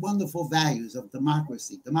great, wonderful values of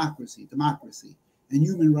democracy, democracy, democracy, and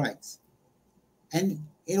human rights. And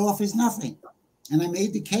it offers nothing. And I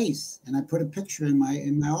made the case, and I put a picture in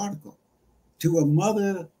my article, to a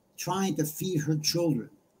mother trying to feed her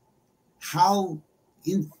children. How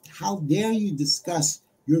dare you discuss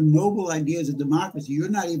your noble ideas of democracy? You're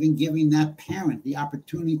not even giving that parent the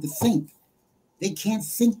opportunity to think. They can't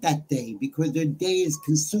think that day because their day is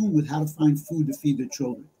consumed with how to find food to feed their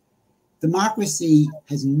children. Democracy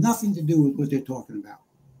has nothing to do with what they're talking about.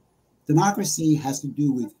 Democracy has to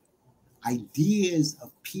do with ideas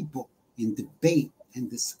of people in debate and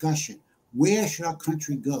discussion. Where should our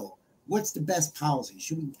country go? What's the best policy?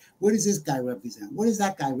 What does this guy represent? What does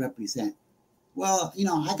that guy represent? Well,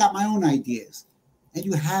 I got my own ideas. And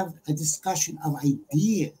you have a discussion of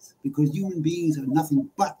ideas, because human beings are nothing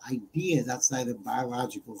but ideas outside of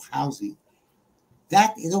biological housing.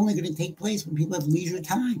 That is only going to take place when people have leisure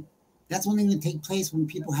time. That's only going to take place when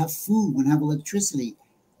people have food, when have electricity,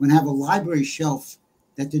 when have a library shelf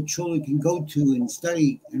that their children can go to and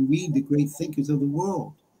study and read the great thinkers of the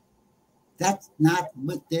world. That's not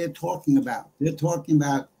what they're talking about. They're talking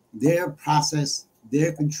about their process,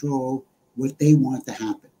 their control, what they want to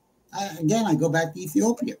happen. Again, I go back to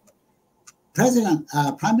Ethiopia.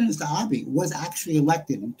 Prime Minister Abiy was actually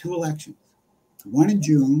elected in 2 elections. One in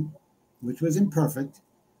June, which was imperfect,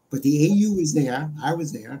 but the AU was there. I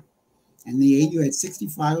was there. And the AU had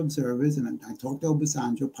 65 observers, and I talked to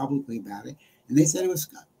Obasanjo publicly about it, and they said it was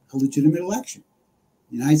a legitimate election.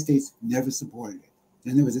 The United States never supported it.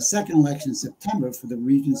 Then there was a second election in September for the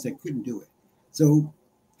regions that couldn't do it. So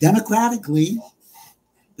democratically,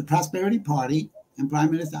 the Prosperity Party and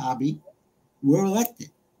Prime Minister Abiy were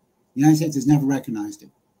elected. The United States has never recognized it.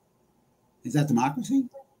 Is that democracy?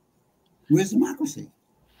 Where's democracy?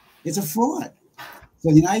 It's a fraud. So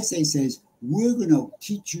the United States says, we're going to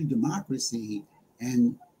teach you democracy,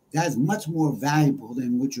 and that's much more valuable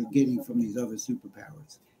than what you're getting from these other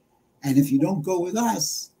superpowers. And if you don't go with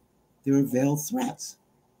us, there are veiled threats.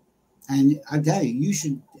 And I tell you, you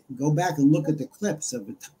should go back and look at the clips of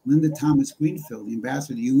Linda Thomas Greenfield, the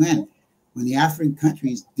ambassador to the UN, when the African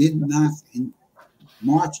countries did not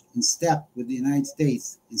march in step with the United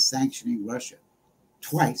States in sanctioning Russia.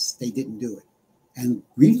 Twice they didn't do it. And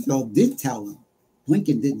Greenfield did tell them,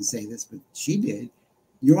 Blinken didn't say this, but she did,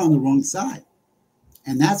 you're on the wrong side.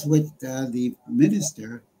 And that's what the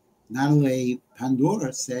minister, Natalie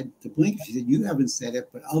Pandora, said to Blinken. She said, you haven't said it,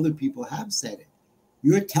 but other people have said it.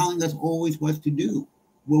 You're telling us always what to do.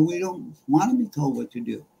 Well, we don't want to be told what to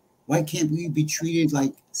do. Why can't we be treated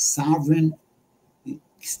like sovereign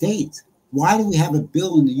states? Why do we have a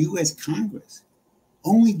bill in the U.S. Congress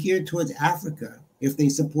only geared towards Africa if they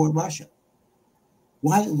support Russia?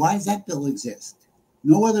 Why does that bill exist?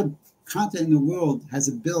 No other continent in the world has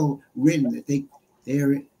a bill written that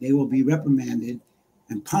they will be reprimanded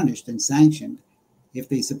and punished and sanctioned if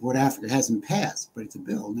they support Africa. It hasn't passed, but it's a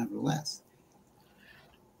bill nevertheless.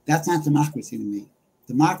 That's not democracy to me.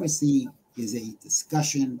 Democracy is a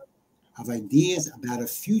discussion of ideas about a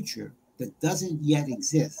future that doesn't yet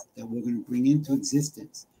exist, that we're going to bring into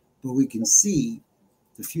existence, but we can see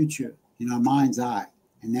the future in our mind's eye,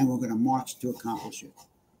 and then we're going to march to accomplish it.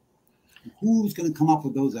 Who's going to come up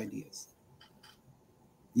with those ideas?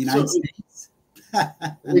 The United States.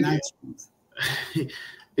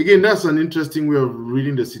 Again, that's an interesting way of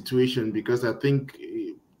reading the situation, because I think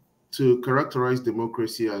to characterize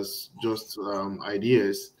democracy as just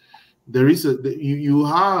ideas, there is you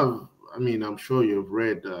have, I mean, I'm sure you've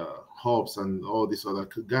read Hobbes and all these other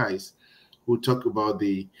guys who talk about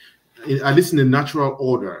at least in the natural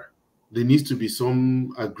order, there needs to be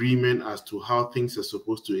some agreement as to how things are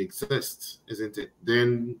supposed to exist, isn't it?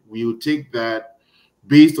 Then we will take that,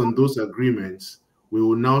 based on those agreements, we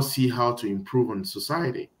will now see how to improve on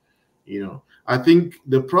society. I think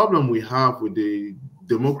the problem we have with the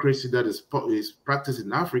democracy that is practiced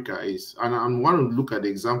in Africa is, and I want to look at the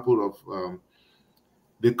example of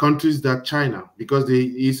the countries that China, because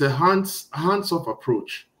it's a hands-off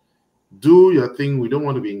approach. Do your thing. We don't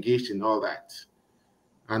want to be engaged in all that.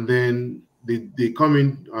 And then they come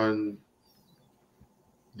in on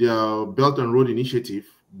their Belt and Road Initiative,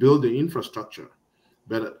 build the infrastructure,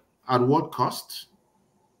 but at what cost?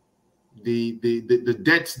 The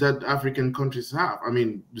debts that African countries have. I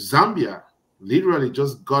mean, Zambia literally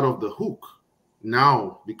just got off the hook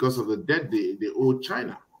now because of the debt they owe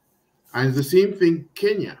China. And it's the same thing,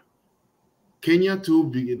 Kenya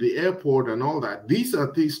too, the airport and all that. These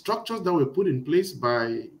are the structures that were put in place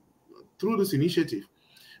through this initiative.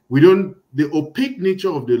 The opaque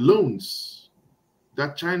nature of the loans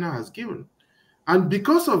that China has given. And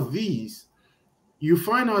because of these, you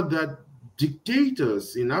find out that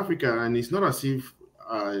dictators in Africa, and it's not as if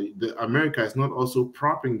America is not also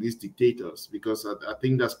propping these dictators, because I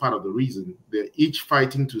think that's part of the reason. They're each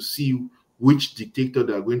fighting to see which dictator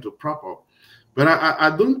they're going to prop up. But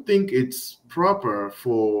I don't think it's proper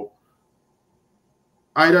for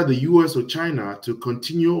either the US or China to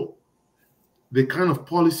continue the kind of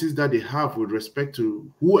policies that they have with respect to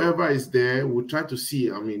whoever is there, we try to see.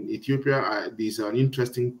 I mean, Ethiopia, there's an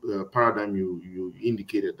interesting paradigm you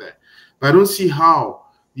indicated there. But I don't see how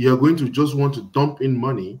you're going to just want to dump in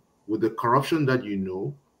money with the corruption that you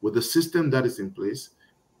know, with the system that is in place.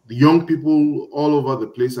 The young people all over the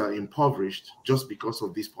place are impoverished just because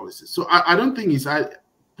of these policies. So I don't think it's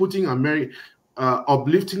putting America,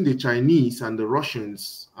 uplifting the Chinese and the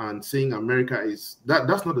Russians and saying America is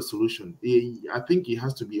that's not the solution. I think it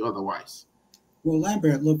has to be otherwise. Well,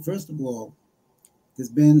 Lambert, look, first of all, there's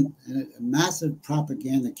been a massive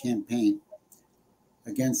propaganda campaign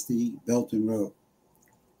against the Belt and Road.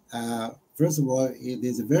 First of all,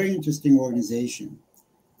 there's a very interesting organization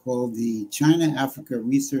called the China-Africa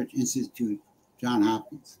Research Institute, Johns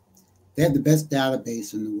Hopkins. They have the best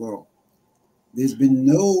database in the world. There's been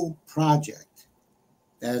no project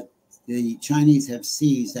that the Chinese have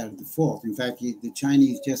seized out of default. In fact, the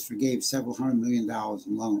Chinese just forgave several $100 million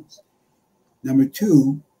in loans. Number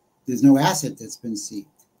two, there's no asset that's been seized.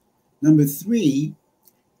 Number three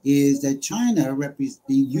is that China represents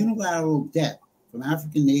the unilateral debt from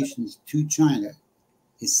African nations to China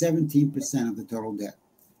is 17% of the total debt.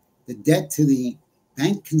 The debt to the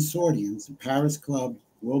bank consortiums, the Paris Club,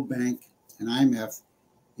 World Bank, and IMF,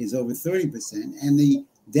 is over 30%, and the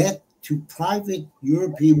debt to private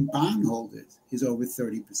European bondholders is over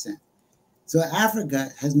 30%. So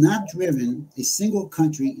Africa has not driven a single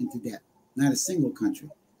country into debt, not a single country.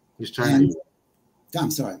 It's China.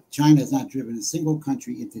 I'm sorry, China has not driven a single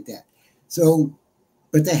country into debt. So,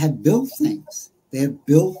 but they have built things. They have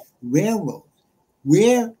built railroads.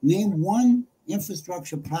 Name one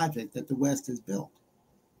infrastructure project that the West has built.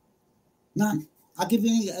 None. I'll give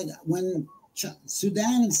you when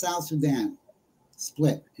Sudan and South Sudan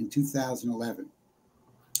split in 2011.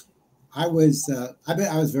 I was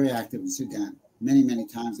very active in Sudan. Many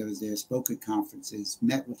times I was there, spoke at conferences,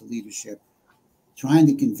 met with the leadership, trying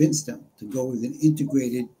to convince them to go with an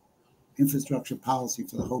integrated infrastructure policy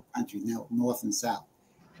for the whole country, now North and South.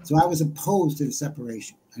 So I was opposed to the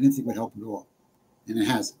separation. I didn't think it would help at all, and it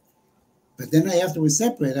hasn't. But then after we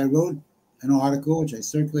separated, I wrote an article, which I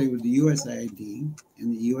circulated with the USAID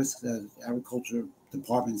and the U.S. Agriculture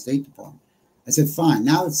Department and State Department. I said, fine,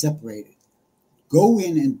 now it's separated. Go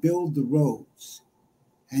in and build the roads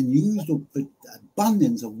and use the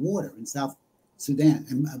abundance of water in South Sudan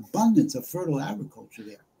and abundance of fertile agriculture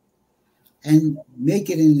there, and make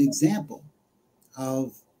it an example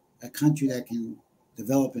of a country that can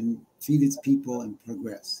develop and feed its people and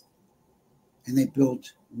progress. And they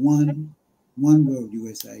built one road,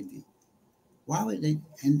 USAID. Why would they?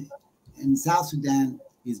 And South Sudan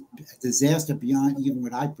is a disaster beyond even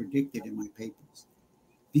what I predicted in my papers,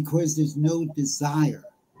 because there's no desire.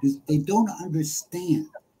 They don't understand.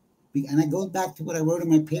 And I go back to what I wrote in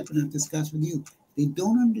my paper and I've discussed with you. They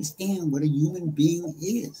don't understand what a human being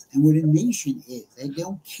is and what a nation is. They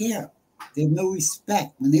don't care. They have no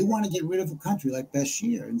respect. When they want to get rid of a country like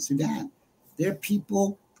Bashir in Sudan, their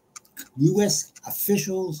people, U.S.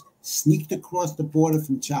 officials, sneaked across the border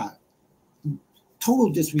from Chad. Total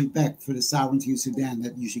disrespect for the sovereignty of Sudan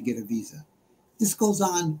that you should get a visa. This goes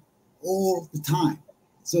on all the time.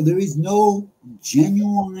 So there is no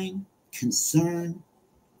genuine concern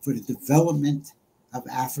for the development of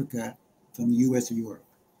Africa from the U.S. or Europe.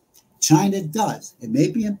 China does. It may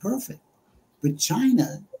be imperfect, but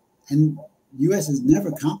China, and the U.S. has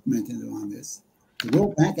never complimented them on this. The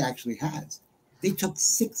World Bank actually has. They took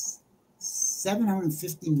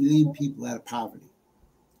 750 million people out of poverty.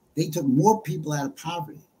 They took more people out of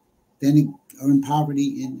poverty than are in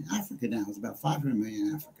poverty in Africa now. It's about 500 million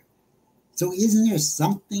in Africa. So isn't there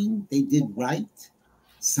something they did right?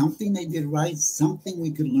 Something they did right, something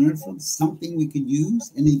we could learn from, something we could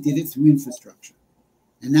use, and they did it through infrastructure.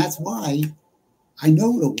 And that's why I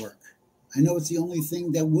know it'll work. I know it's the only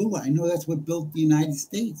thing that will work. I know that's what built the United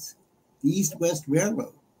States. The East-West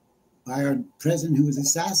Railroad, by our president who was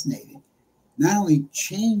assassinated, not only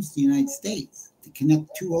changed the United States to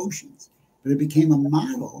connect two oceans, but it became a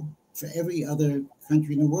model for every other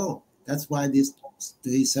country in the world. That's why the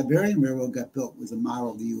Sub-Saharan Railroad got built, was a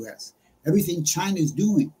model of the U.S. Everything China is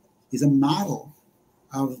doing is a model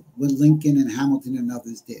of what Lincoln and Hamilton and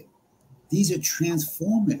others did. These are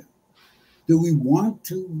transformative. Do we want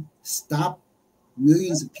to stop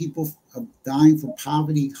millions of people dying from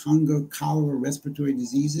poverty, hunger, cholera, respiratory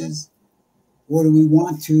diseases? Or do we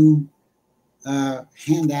want to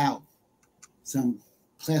hand out some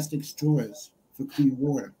plastic straws for clean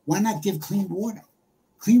water? Why not give clean water?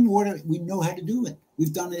 Clean water, we know how to do it.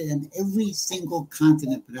 We've done it in every single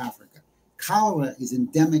continent but Africa. Cholera is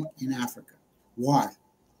endemic in Africa. Why?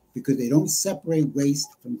 Because they don't separate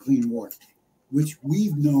waste from clean water. which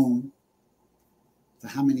we've known for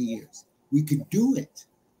how many years? We could do it.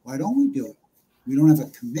 Why don't we do it? We don't have a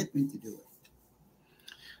commitment to do it.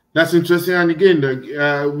 That's interesting. And again,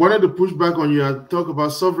 wanted to push back on your talk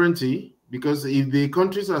about sovereignty, because if the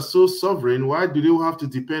countries are so sovereign, why do they have to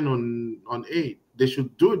depend on aid? They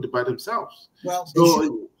should do it by themselves. Well,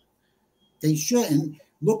 so, they should. And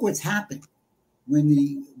look what's happened. When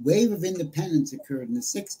the wave of independence occurred in the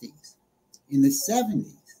 60s, in the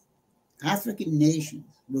 70s, African nations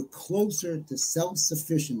were closer to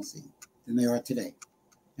self-sufficiency than they are today.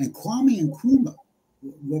 And Kwame Nkrumah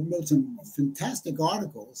wrote some fantastic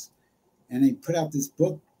articles, and he put out this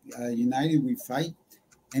book, United We Fight,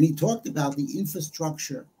 and he talked about the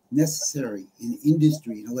infrastructure necessary in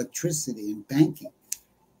industry and electricity and banking.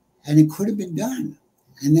 And it could have been done.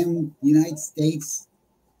 And then the United States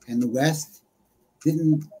and the West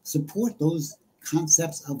didn't support those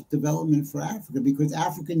concepts of development for Africa, because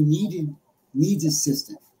Africa needs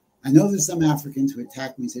assistance. I know there's some Africans who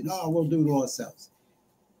attack me and say, "No, we'll do it all ourselves."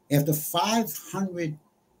 After 500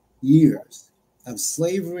 years of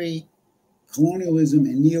slavery, colonialism,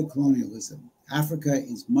 and neocolonialism, Africa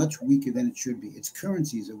is much weaker than it should be. Its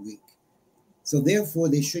currencies are weak. So therefore,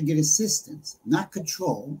 they should get assistance, not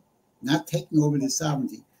control, not taking over the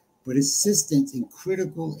sovereignty, but assistance in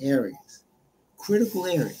critical areas. Critical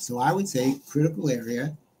areas. So I would say critical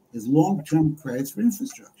area is long-term credits for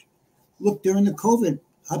infrastructure. Look, during the COVID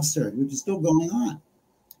upsurge, which is still going on,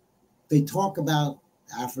 they talk about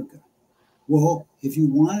Africa. Well, if you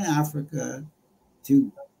want Africa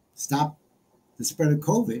to stop the spread of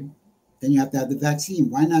COVID, then you have to have the vaccine.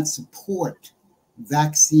 Why not support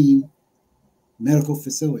vaccine medical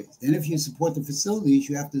facilities? Then if you support the facilities,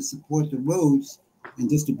 you have to support the roads and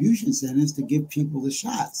distribution centers to give people the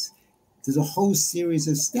shots. There's a whole series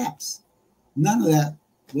of steps. None of that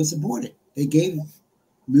was supported. They gave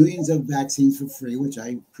millions of vaccines for free, which I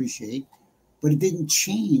appreciate, but it didn't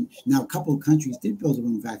change. Now, a couple of countries did build their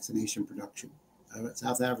own vaccination production.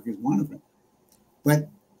 South Africa is one of them. But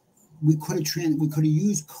we could have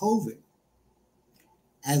used COVID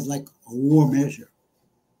as like a war measure.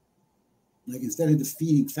 Like instead of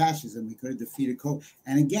defeating fascism, we could have defeated COVID.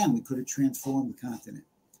 And again, we could have transformed the continent.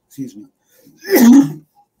 Excuse me.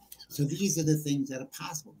 So these are the things that are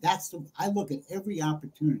possible. I look at every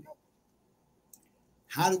opportunity.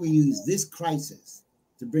 How do we use this crisis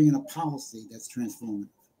to bring in a policy that's transformative?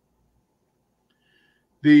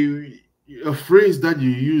 A phrase that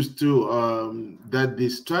you used to, that the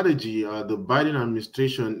strategy, the Biden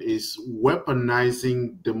administration is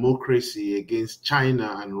weaponizing democracy against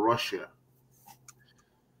China and Russia.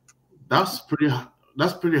 That's pretty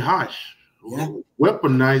harsh. Yeah.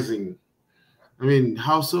 Weaponizing. I mean,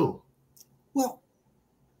 how so? Well,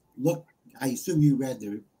 look, I assume you read the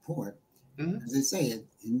report. Mm-hmm. As I say,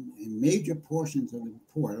 in major portions of the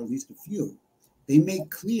report, or at least a few, they make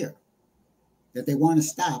clear that they want to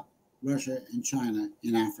stop Russia and China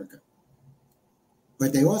in Africa.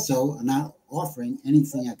 But they also are not offering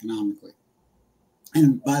anything economically.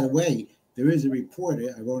 And by the way, there is a report,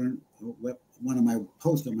 I wrote in one of my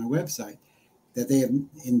posts on my website, that they have,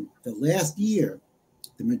 in the last year,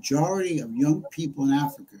 the majority of young people in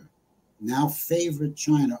Africa now favor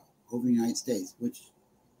China over the United States, which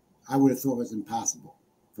I would have thought was impossible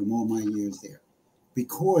from all my years there,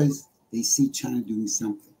 because they see China doing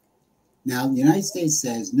something. Now, the United States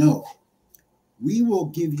says, no, we will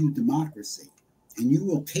give you democracy, and you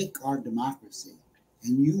will take our democracy,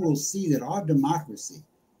 and you will see that our democracy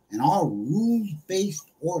and our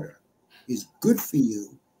rules-based order is good for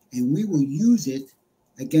you, and we will use it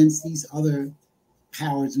against these other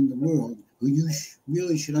powers in the world who you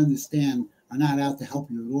really should understand are not out to help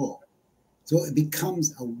you at all. So it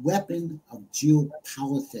becomes a weapon of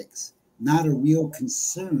geopolitics, not a real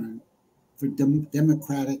concern for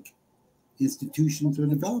democratic institutions or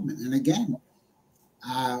development. And again,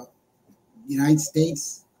 the United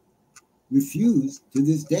States refused to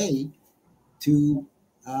this day to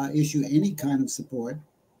issue any kind of support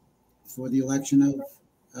for the election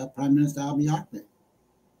of Prime Minister Abiy Ahmed.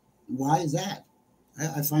 Why is that?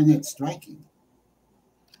 I find that striking.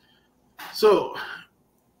 So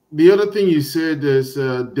the other thing you said is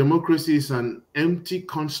democracy is an empty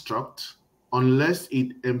construct unless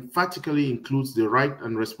it emphatically includes the right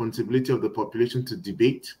and responsibility of the population to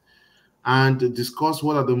debate and discuss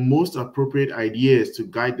what are the most appropriate ideas to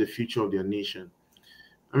guide the future of their nation.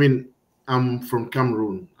 I mean, I'm from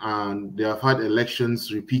Cameroon, and they have had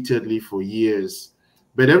elections repeatedly for years,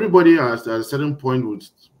 but everybody at a certain point would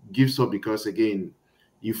give up because, again,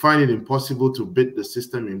 you find it impossible to beat the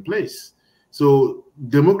system in place. So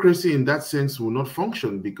democracy in that sense will not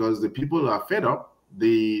function because the people are fed up.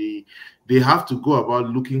 They have to go about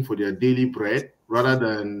looking for their daily bread rather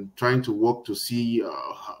than trying to work to see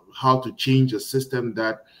how to change a system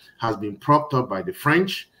that has been propped up by the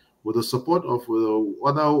French with the support of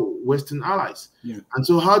other Western allies. Yeah. And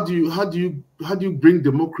so how do you bring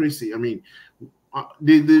democracy? I mean,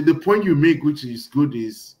 the point you make, which is good,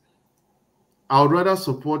 is I would rather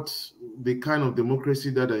support the kind of democracy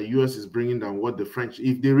that the US is bringing than what the French.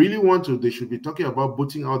 If they really want to, they should be talking about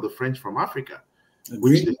booting out the French from Africa,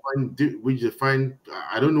 which they find.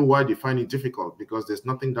 I don't know why they find it difficult, because there's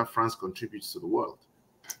nothing that France contributes to the world.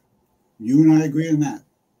 You and I agree on that.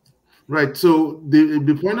 Right. So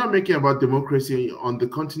the point I'm making about democracy on the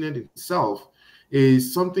continent itself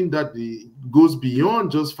is something that goes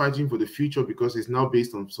beyond just fighting for the future, because it's now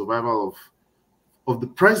based on survival of the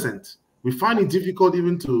present. We find it difficult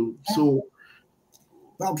even to so.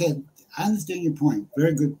 Okay, I understand your point.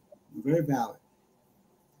 Very good, very valid.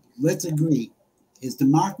 Let's agree. Is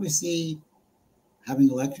democracy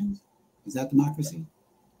having elections? Is that democracy?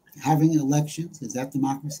 Having elections, is that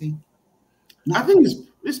democracy? No. I think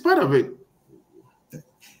it's part of it.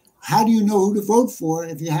 How do you know who to vote for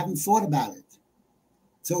if you haven't thought about it?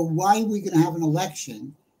 So why are we going to have an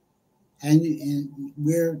election and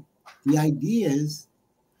where the ideas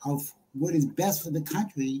of what is best for the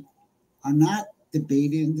country are not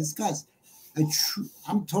debated and discussed?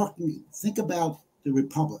 I'm talking, think about the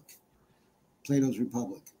Republic, Plato's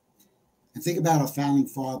Republic, and think about our founding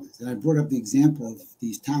fathers. And I brought up the example of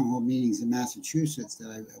these town hall meetings in Massachusetts that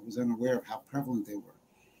I was unaware of how prevalent they were.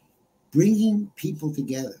 Bringing people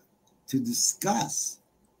together to discuss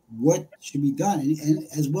what should be done, and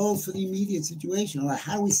as well as for the immediate situation, or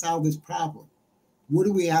how do we solve this problem? What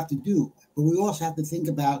do we have to do? But we also have to think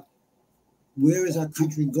about, where is our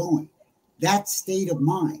country going? That state of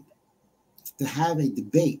mind, to have a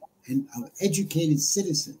debate and of educated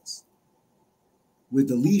citizens with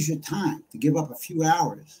the leisure time to give up a few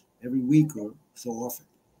hours every week or so often,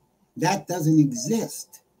 that doesn't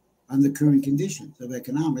exist under current conditions of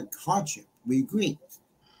economic hardship. We agree.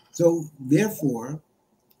 So therefore,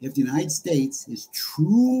 if the United States is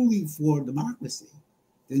truly for democracy,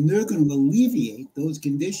 then they're going to alleviate those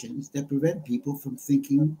conditions that prevent people from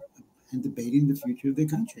thinking and debating the future of their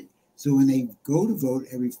country. So when they go to vote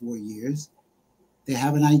every 4 years, they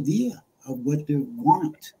have an idea of what they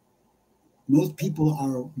want. Most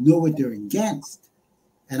people know what they're against.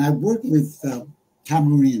 And I worked with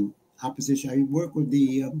Cameroonian opposition. I worked with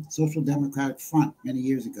the Social Democratic Front many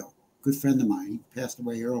years ago. Good friend of mine, he passed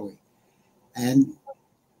away early. And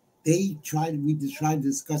we tried to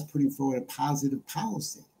discuss putting forward a positive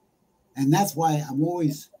policy. And that's why I'm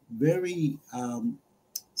always very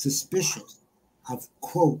suspicious of,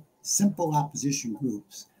 quote, simple opposition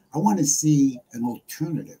groups. I want to see an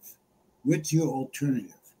alternative. What's your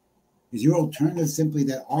alternative? Is your alternative simply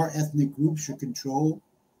that our ethnic group should control?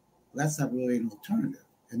 Well, that's not really an alternative.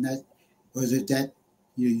 And that, or is it that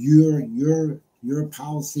your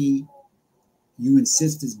policy you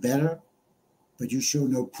insist is better, but you show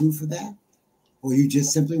no proof of that? Or you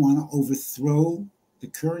just simply want to overthrow the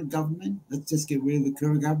current government? Let's just get rid of the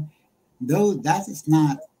current government. No, that is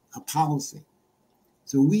not a policy.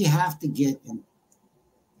 So we have to get,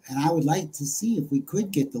 and I would like to see if we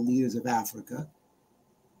could get the leaders of Africa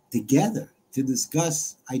together to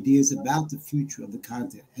discuss ideas about the future of the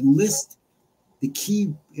continent and list the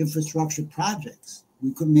key infrastructure projects.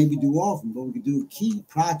 We could maybe do all of them, but we could do key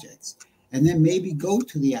projects, and then maybe go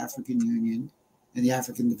to the African Union and the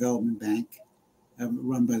African Development Bank,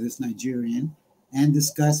 run by this Nigerian, and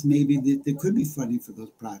discuss maybe that there could be funding for those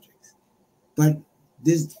projects. But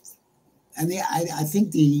I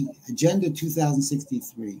think the Agenda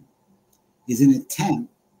 2063 is an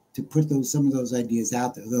attempt to put some of those ideas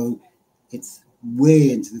out there, though it's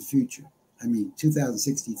way into the future. I mean,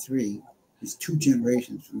 2063 is 2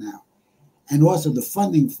 generations from now. And also the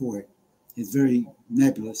funding for it is very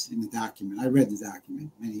nebulous in the document. I read the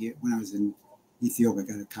document many years when I was in Ethiopia. I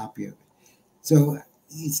got a copy of it. So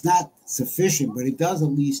it's not sufficient, but it does at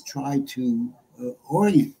least try to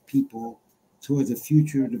orient people towards a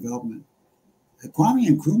future development. Kwame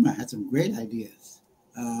Nkrumah had some great ideas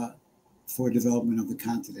for development of the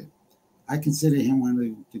continent. I consider him one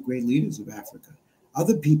of the great leaders of Africa.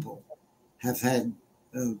 Other people have had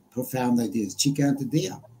profound ideas. Chika Anta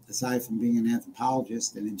Diop, aside from being an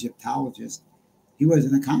anthropologist and Egyptologist, he was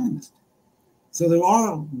an economist. So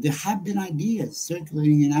there have been ideas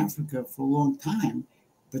circulating in Africa for a long time,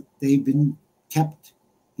 but they've been kept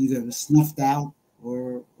either snuffed out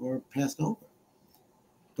or passed over.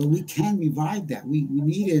 But we can revive that. We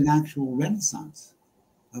need an actual renaissance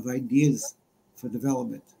of ideas for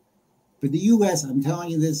development. But the U.S., I'm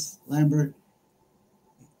telling you this, Lambert,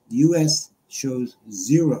 The U.S. shows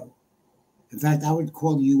zero. In fact, I would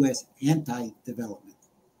call the U.S. anti-development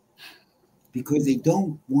because they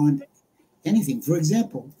don't want anything. For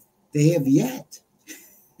example, they have yet,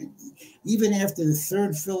 even after the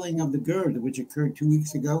third filling of the GERD, which occurred 2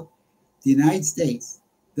 weeks ago, the United States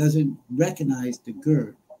doesn't recognize the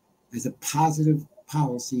GERD as a positive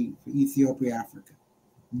policy for Ethiopia, Africa.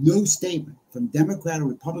 No statement from Democrat or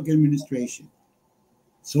Republican administration,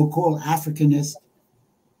 so-called Africanist,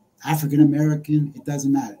 African American, it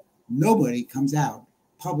doesn't matter. Nobody comes out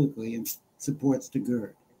publicly and supports the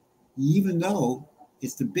GERD, even though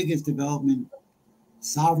it's the biggest development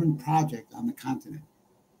sovereign project on the continent.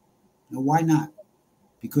 Now, why not?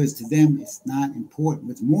 Because to them, it's not important.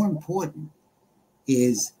 What's more important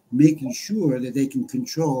is making sure that they can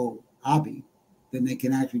control Abiy than they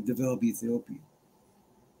can actually develop Ethiopia.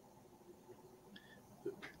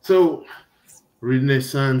 So,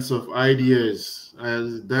 renaissance of ideas.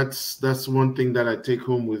 That's one thing that I take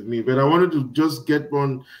home with me. But I wanted to just get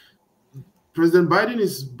one. President Biden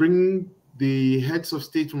is bringing the heads of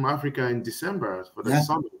state from Africa in December for the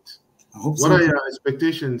summit. I hope what are your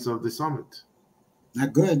expectations of the summit?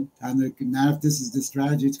 Not good. Not if this is the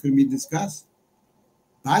strategy it's going to be discussed.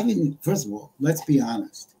 Biden, first of all, let's be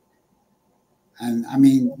honest. And I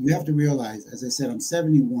mean, you have to realize, as I said, I'm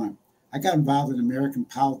 71. I got involved in American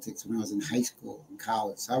politics when I was in high school and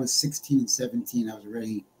college. So I was 16 and 17. I was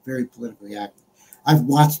already very politically active. I've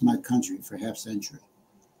watched my country for half a century.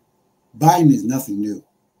 Biden is nothing new.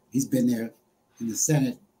 He's been there in the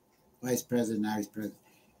Senate, vice president, now he's president.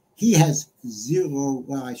 He has zero,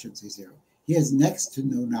 well, I shouldn't say zero. He has next to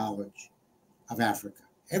no knowledge of Africa.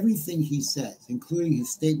 Everything he says, including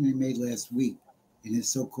his statement he made last week in his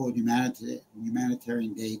so-called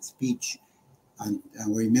humanitarian day speech,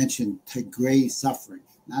 where he mentioned Tigray suffering,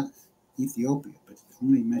 not Ethiopia, but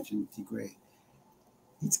only mentioned Tigray.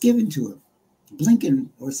 It's given to him. Blinken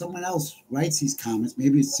or someone else writes these comments.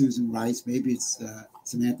 Maybe it's Susan Rice, maybe it's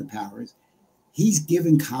Samantha Powers. He's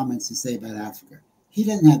given comments to say about Africa. He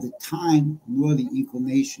doesn't have the time, nor the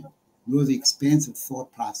inclination, nor the expansive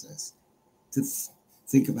thought process to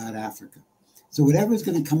think about Africa. So whatever is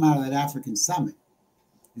going to come out of that African summit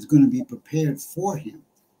is going to be prepared for him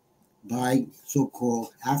by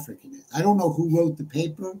so-called Africanists. I don't know who wrote the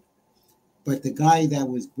paper, but the guy that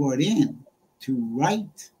was brought in to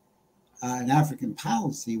write an African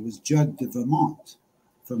policy was Judd de Vermont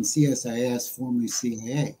from CSIS, formerly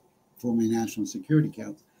CIA, formerly National Security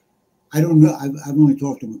Council. I don't know. I've only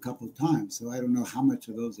talked to him a couple of times, so I don't know how much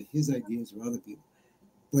of those are his ideas or other people.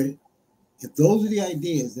 But if those are the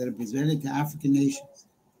ideas that are presented to African nations,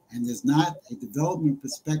 and there's not a development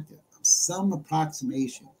perspective of some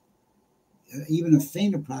approximation, even a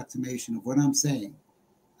faint approximation of what I'm saying,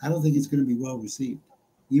 I don't think it's going to be well received,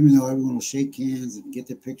 even though everyone will shake hands and get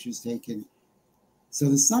their pictures taken. So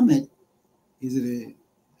the summit, is it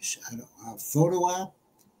a photo op?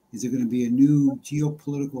 Is it going to be a new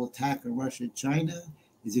geopolitical attack on Russia and China?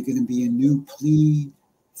 Is it going to be a new plea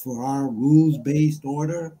for our rules-based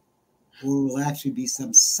order? Or will it actually be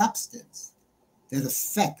some substance that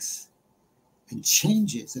affects and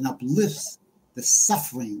changes and uplifts the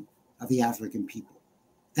suffering of the African people?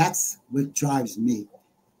 That's what drives me.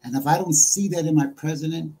 And if I don't see that in my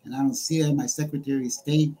president, and I don't see it in my Secretary of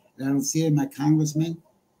State, and I don't see it in my congressman,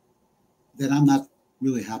 then I'm not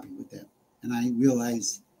really happy with them. And I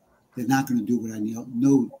realize they're not going to do what I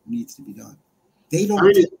know needs to be done. They don't.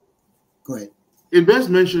 Go ahead. It bears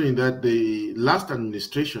mentioning that the last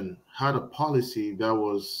administration had a policy that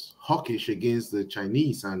was hawkish against the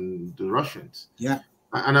Chinese and the Russians. Yeah.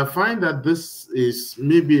 And I find that this is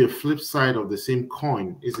maybe a flip side of the same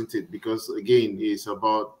coin, isn't it? Because, again, it's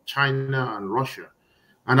about China and Russia.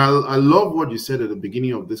 And I love what you said at the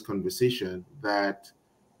beginning of this conversation, that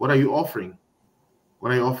what are you offering?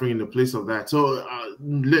 What are you offering in the place of that? So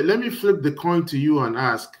let me flip the coin to you and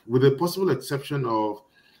ask, with the possible exception of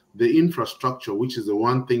the infrastructure, which is the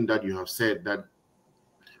one thing that you have said that,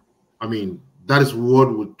 I mean, that is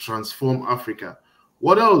what would transform Africa.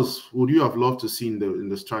 What else would you have loved to see in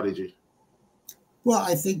the strategy? Well,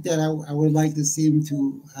 I think that I would like to see him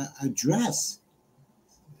to address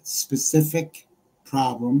specific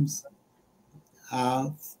problems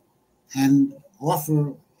and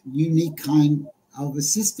offer unique kind of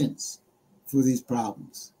assistance for these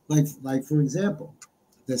problems. Like for example,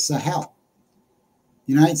 the Sahel.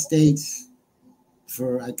 The United States,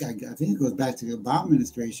 I think it goes back to the Obama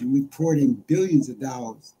administration, we poured in billions of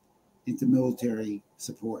dollars into military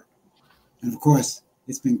support. And of course,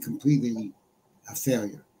 it's been completely a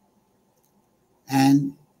failure.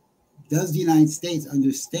 And does the United States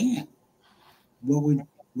understand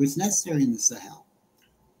what's necessary in the Sahel?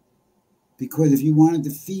 Because if you want to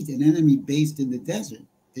defeat an enemy based in the desert,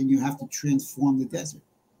 then you have to transform the desert.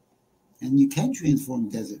 And you can transform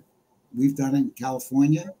the desert. We've done it in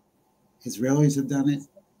California. Israelis have done it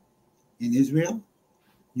in Israel.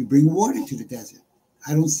 You bring water to the desert.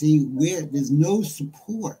 I don't see where there's no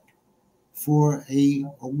support for a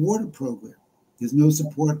water program. There's no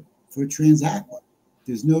support for Transaqua.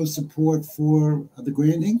 There's no support for the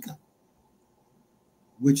Grand Inca,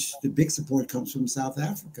 which the big support comes from South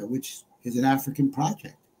Africa, which is an African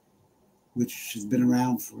project, which has been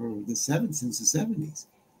around since the 70s.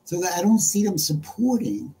 So that I don't see them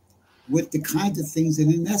supporting with the kinds of things that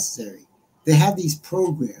are necessary. They have these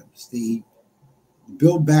programs, the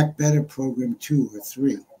Build Back Better program 2 or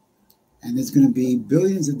 3, and there's going to be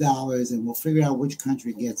billions of dollars, and we'll figure out which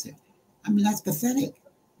country gets it. I mean, that's pathetic.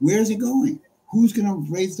 Where's it going? Who's going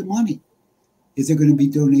to raise the money? Is there going to be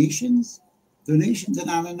donations? Donations are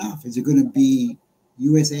not enough. Is it going to be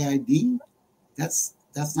USAID? That's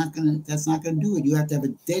not going to do it. You have to have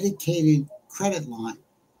a dedicated credit line,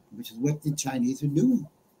 which is what the Chinese are doing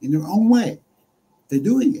in their own way. They're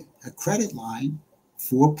doing it, a credit line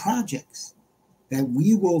for projects that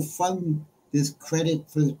we will fund this credit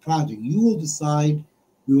for this project. You will decide,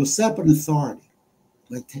 we will set up an authority,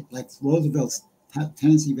 like Roosevelt's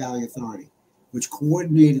Tennessee Valley Authority, which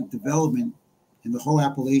coordinated development in the whole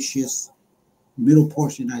Appalachian middle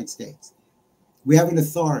portion of the United States. We have an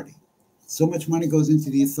authority. So much money goes into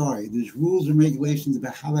the authority. There's rules and regulations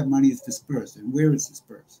about how that money is dispersed and where it's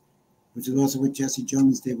dispersed, which is also what Jesse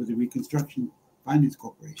Jones did with the Reconstruction Finance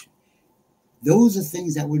Corporation. Those are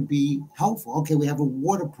things that would be helpful. Okay, we have a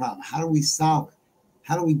water problem. How do we solve it?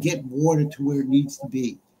 How do we get water to where it needs to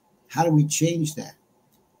be? How do we change that?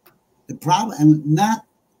 The problem, and not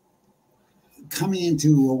coming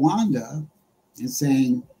into Rwanda and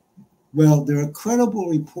saying, well, there are credible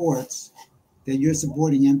reports that you're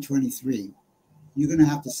supporting M23. You're going to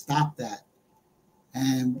have to stop that.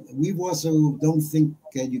 And we've also don't think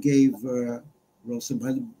that you gave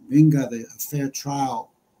Rusesabagina a fair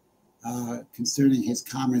trial concerning his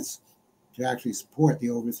comments to actually support the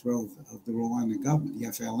overthrow of the Rwandan government, the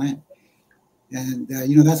FLN. And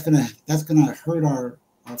that's gonna hurt our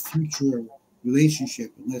future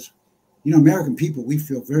relationship unless, American people, we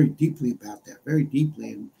feel very deeply about that, very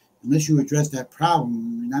deeply. And unless you address that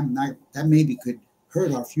problem, that maybe could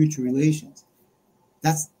hurt our future relations.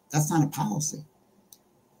 That's not a policy.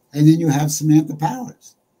 And then you have Samantha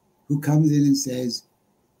Powers, who comes in and says,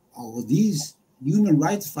 oh, well, these human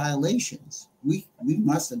rights violations, we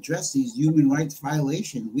must address these human rights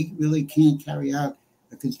violations. We really can't carry out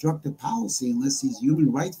a constructive policy unless these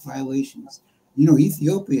human rights violations,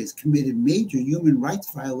 Ethiopia has committed major human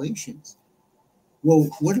rights violations. Well,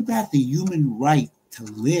 what about the human right to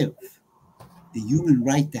live, the human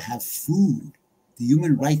right to have food, the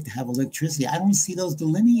human right to have electricity? I don't see those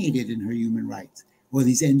delineated in her human rights, or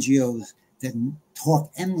these NGOs that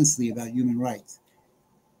talk endlessly about human rights.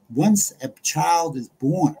 Once a child is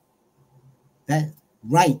born, that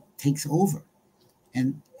right takes over.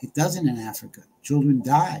 And it doesn't in Africa. Children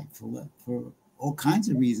die for all kinds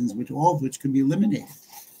of reasons, all of which can be eliminated.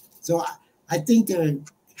 So I think there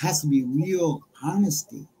has to be real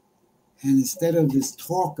honesty. And instead of this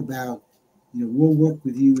talk about, we'll work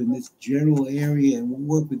with you in this general area and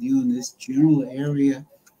we'll work with you in this general area,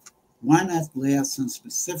 why not lay out some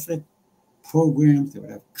specific programs that would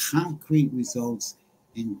have concrete results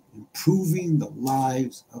in improving the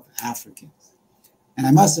lives of Africans? And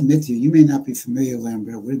I must admit to you, you may not be familiar,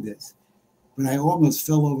 Lambert, with this, but I almost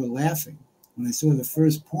fell over laughing when I saw the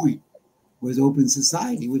first point was Open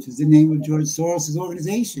Society, which is the name of George Soros'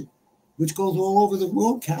 organization, which goes all over the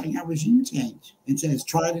world carrying out regime change and has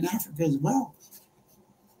tried in Africa as well.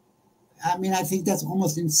 I mean, I think that's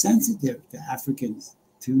almost insensitive to Africans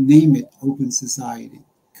to name it Open Society.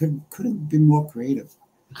 Could have been more creative.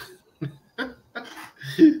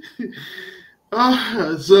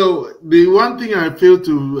 So the one thing I failed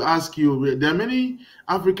to ask you, there are many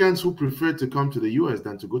Africans who prefer to come to the US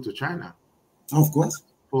than to go to China. Of course.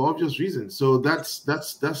 For obvious reasons. So that's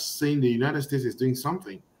saying the United States is doing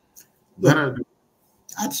something. Look,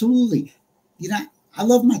 absolutely. I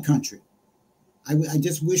love my country. I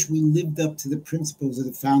just wish we lived up to the principles of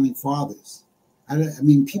the founding fathers. I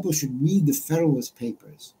mean, people should read the Federalist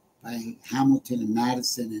Papers by Hamilton and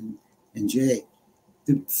Madison and Jay.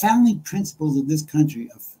 The founding principles of this country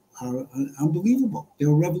are unbelievable. They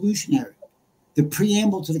were revolutionary. The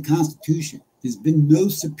preamble to the Constitution, there's been no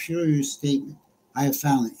superior statement I have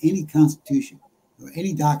found in any constitution or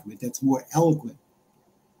any document that's more eloquent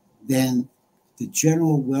than the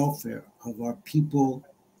general welfare of our people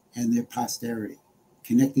and their posterity,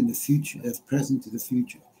 connecting the future, the present to the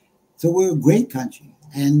future. So we're a great country.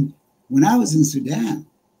 And when I was in Sudan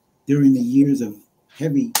during the years of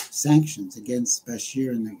heavy sanctions against Bashir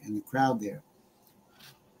and the crowd there,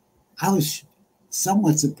 I was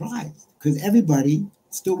somewhat surprised because everybody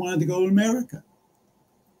still wanted to go to America.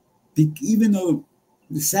 Even though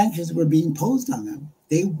the sanctions were being imposed on them,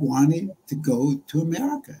 they wanted to go to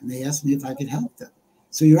America. And they asked me if I could help them.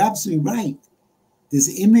 So you're absolutely right.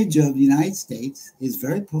 This image of the United States is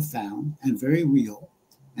very profound and very real.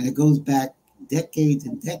 And it goes back decades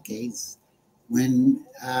and decades when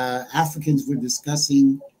Africans were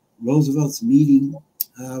discussing Roosevelt's meeting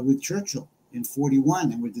with Churchill in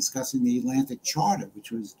 41, and we're discussing the Atlantic Charter,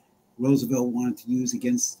 which was Roosevelt wanted to use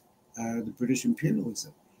against the British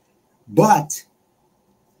imperialism. But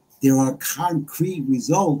there are concrete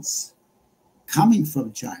results coming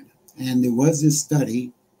from China. And there was this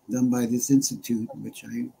study done by this institute, which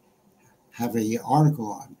I have an article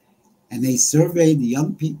on, and they surveyed the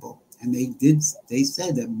young people, and they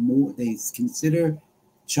said that they consider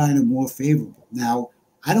China more favorable. Now,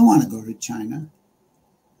 I don't want to go to China.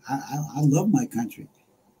 I love my country,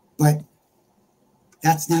 but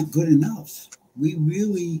that's not good enough. We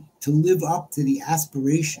really, to live up to the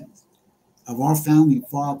aspirations of our founding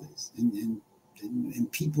fathers and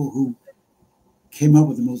people who came up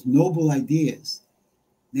with the most noble ideas,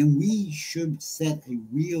 then we should set a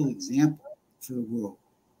real example for the world.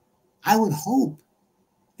 I would hope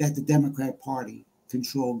that the Democratic Party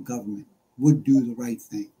controlled government would do the right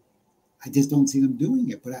thing. I just don't see them doing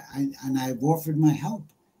it, but I've offered my help,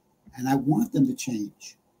 and I want them to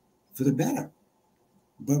change for the better.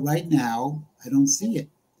 But right now, I don't see it.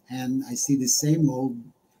 And I see the same old.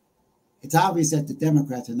 It's obvious that the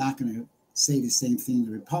Democrats are not going to say the same thing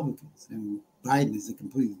to Republicans. And Biden is a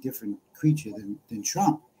completely different creature than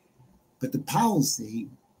Trump. But the policy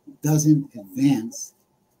doesn't advance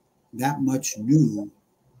that much new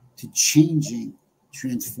to changing,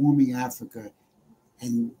 transforming Africa,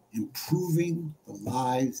 and improving the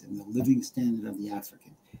lives and the living standard of the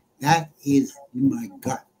African. That is in my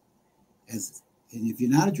gut. And if you're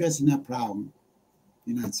not addressing that problem,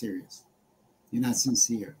 you're not serious. You're not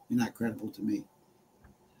sincere. You're not credible to me.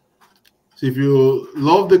 So if you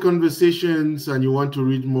love the conversations and you want to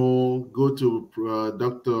read more, go to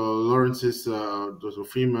Dr. Lawrence's, Dr.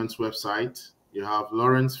 Freeman's website. You have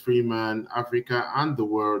Lawrence Freeman, Africa and the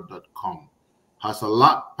World.com. Has a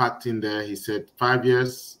lot packed in there. He said 5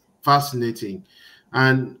 years, fascinating.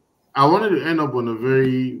 And I wanted to end up on a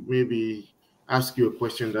maybe ask you a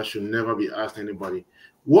question that should never be asked anybody.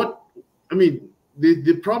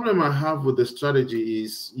 The problem I have with the strategy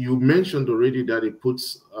is you mentioned already that it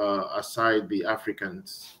puts aside the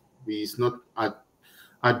Africans. It's not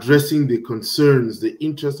addressing the concerns, the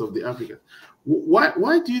interests of the Africans.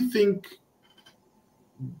 Why do you think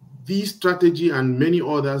this strategy and many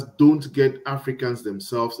others don't get Africans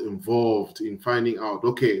themselves involved in finding out,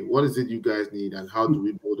 okay, what is it you guys need and how do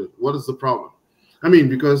we build it? What is the problem? I mean,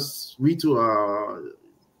 because we too are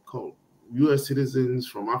called US citizens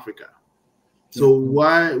from Africa. So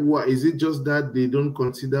why is it just that they don't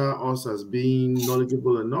consider us as being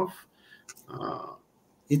knowledgeable enough?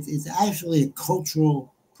 It's actually a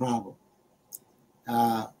cultural problem.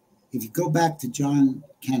 If you go back to John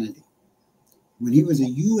Kennedy, when he was a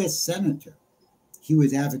U.S. senator, he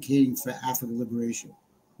was advocating for African liberation,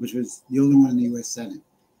 which was the only one in the U.S. Senate.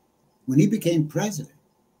 When he became president,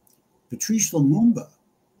 Patrice Lumumba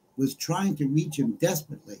was trying to reach him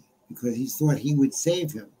desperately because he thought he would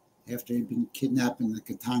save him after he'd been kidnapped in the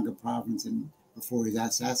Katanga province and before he was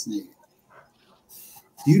assassinated.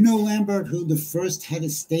 Do you know, Lambert, who the first head of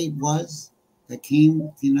state was that came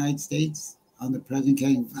to the United States on the president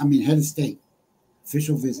came? I mean, head of state,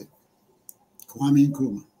 official visit. Kwame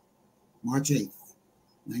Nkrumah, March 8th,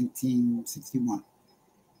 1961.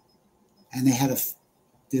 And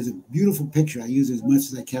there's a beautiful picture, I use as much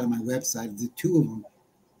as I can on my website, of the two of them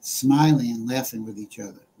smiling and laughing with each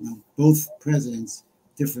other. Now, both presidents,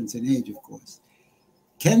 difference in age, of course.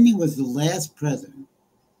 Kennedy was the last president,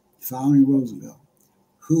 following Roosevelt,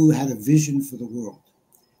 who had a vision for the world.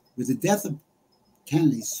 With the death of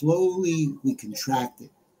Kennedy, slowly we contracted.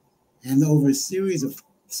 And over a series of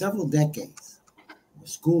several decades, our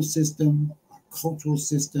school system, our cultural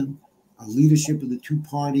system, our leadership of the two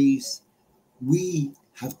parties, we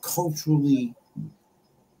have culturally,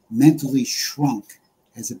 mentally shrunk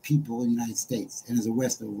as a people in the United States and as a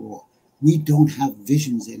West overall. We don't have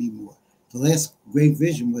visions anymore. The last great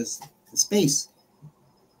vision was the space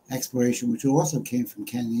exploration, which also came from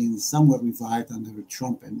Kennedy and somewhat revived under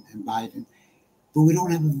Trump and Biden. But we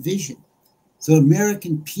don't have a vision. So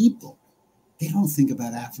American people, they don't think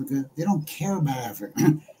about Africa. They don't care about Africa.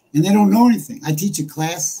 And they don't know anything. I teach a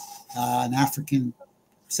class an African,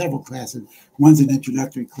 several classes. One's an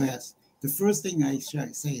introductory class. The first thing I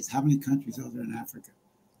say is, how many countries are there in Africa?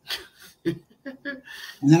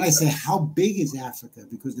 And then I say, how big is Africa?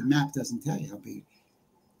 Because the map doesn't tell you how big.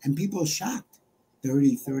 And people are shocked.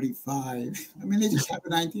 30, 35. I mean, they just have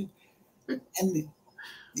an idea. And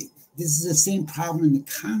this is the same problem in the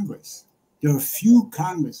Congress. There are few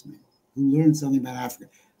congressmen who learn something about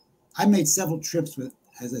Africa. I made several trips with,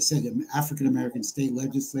 as I said, African-American state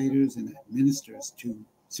legislators and ministers to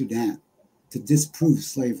Sudan to disprove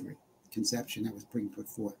slavery conception that was being put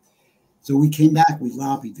forth. So we came back, we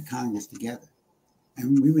lobbied the Congress together.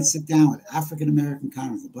 And we would sit down with African-American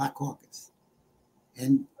Congress, the Black Caucus,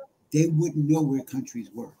 and they wouldn't know where countries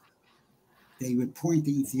were. They would point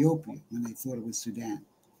to Ethiopia when they thought it was Sudan.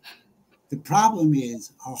 The problem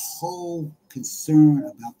is our whole concern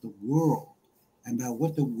about the world and about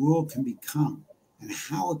what the world can become and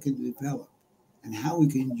how it can develop and how we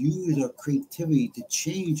can use our creativity to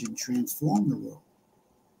change and transform the world.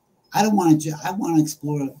 I want to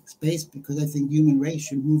explore space because I think the human race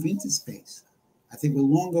should move into space. I think we're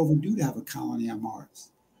long overdue to have a colony on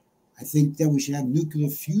Mars. I think that we should have nuclear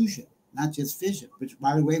fusion, not just fission, which,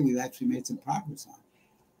 by the way, we've actually made some progress on.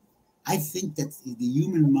 I think that the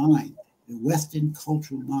human mind, the Western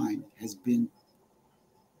cultural mind, has been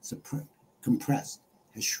compressed,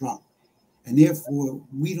 has shrunk. And therefore,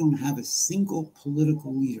 we don't have a single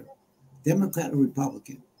political leader, Democrat or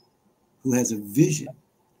Republican, who has a vision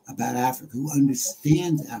about Africa, who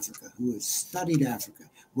understands Africa, who has studied Africa,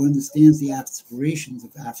 who understands the aspirations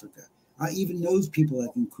of Africa, or even knows people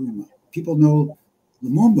like Nkrumah. People know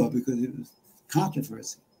Lumumba because it was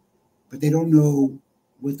controversy, but they don't know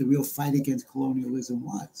what the real fight against colonialism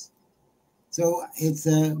was. So it's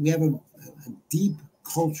we have a deep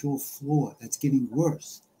cultural flaw that's getting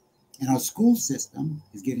worse. And our school system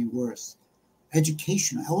is getting worse.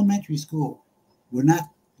 Education, elementary school, we're not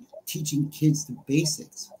teaching kids the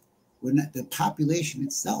basics. We're not, the population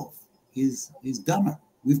itself is dumber.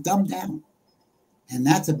 We've dumbed down. And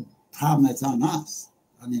that's a problem that's on us,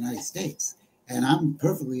 on the United States. And I'm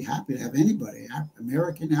perfectly happy to have anybody,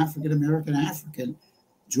 American, African-American, African,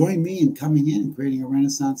 join me in coming in and creating a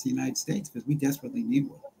renaissance in the United States because we desperately need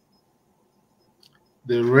one.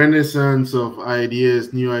 The renaissance of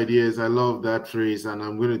ideas, new ideas. I love that phrase, and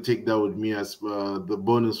I'm going to take that with me as the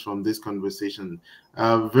bonus from this conversation.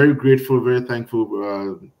 Very grateful, very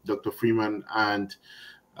thankful, Dr. Freeman, and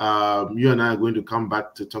you and I are going to come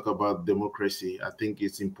back to talk about democracy. I think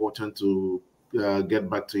it's important to get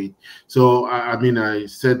back to it. So, I mean, I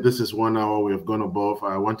said this is 1 hour. We have gone above.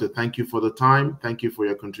 I want to thank you for the time. Thank you for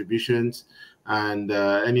your contributions. And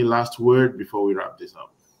any last word before we wrap this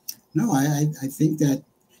up? No, I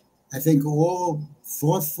think all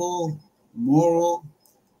thoughtful, moral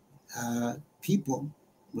people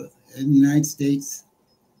in the United States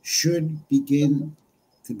should begin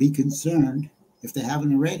to be concerned, if they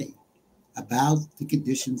haven't already, about the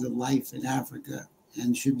conditions of life in Africa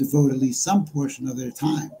and should devote at least some portion of their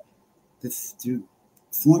time to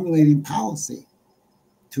formulating policy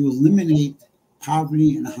to eliminate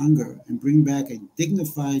poverty and hunger and bring back a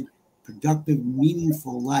dignified, productive,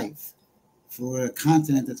 meaningful life for a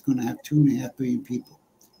continent that's going to have 2.5 billion people.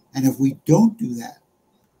 And if we don't do that,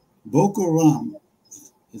 Boko Haram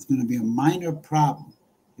is going to be a minor problem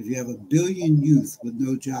if you have 1 billion youth with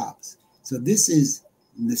no jobs. So this is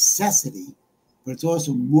necessity, but it's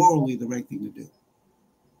also morally the right thing to do.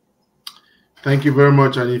 Thank you very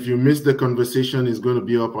much. And if you missed the conversation, it's going to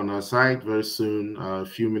be up on our site very soon, a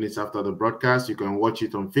few minutes after the broadcast. You can watch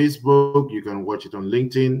it on Facebook, you can watch it on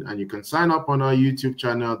LinkedIn, and you can sign up on our YouTube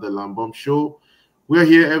channel, The Lambom Show. We're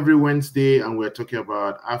here every Wednesday, and we're talking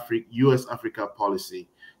about US-Africa policy,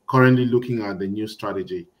 currently looking at the new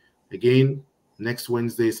strategy. Again, next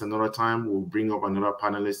Wednesday is another time. We'll bring up another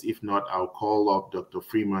panelist. If not, I'll call up Dr.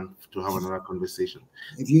 Freeman to have another conversation.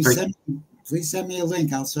 If you please send me a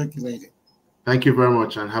link. I'll circulate it. Thank you very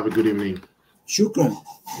much and have a good evening. Shukran.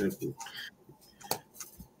 Thank you.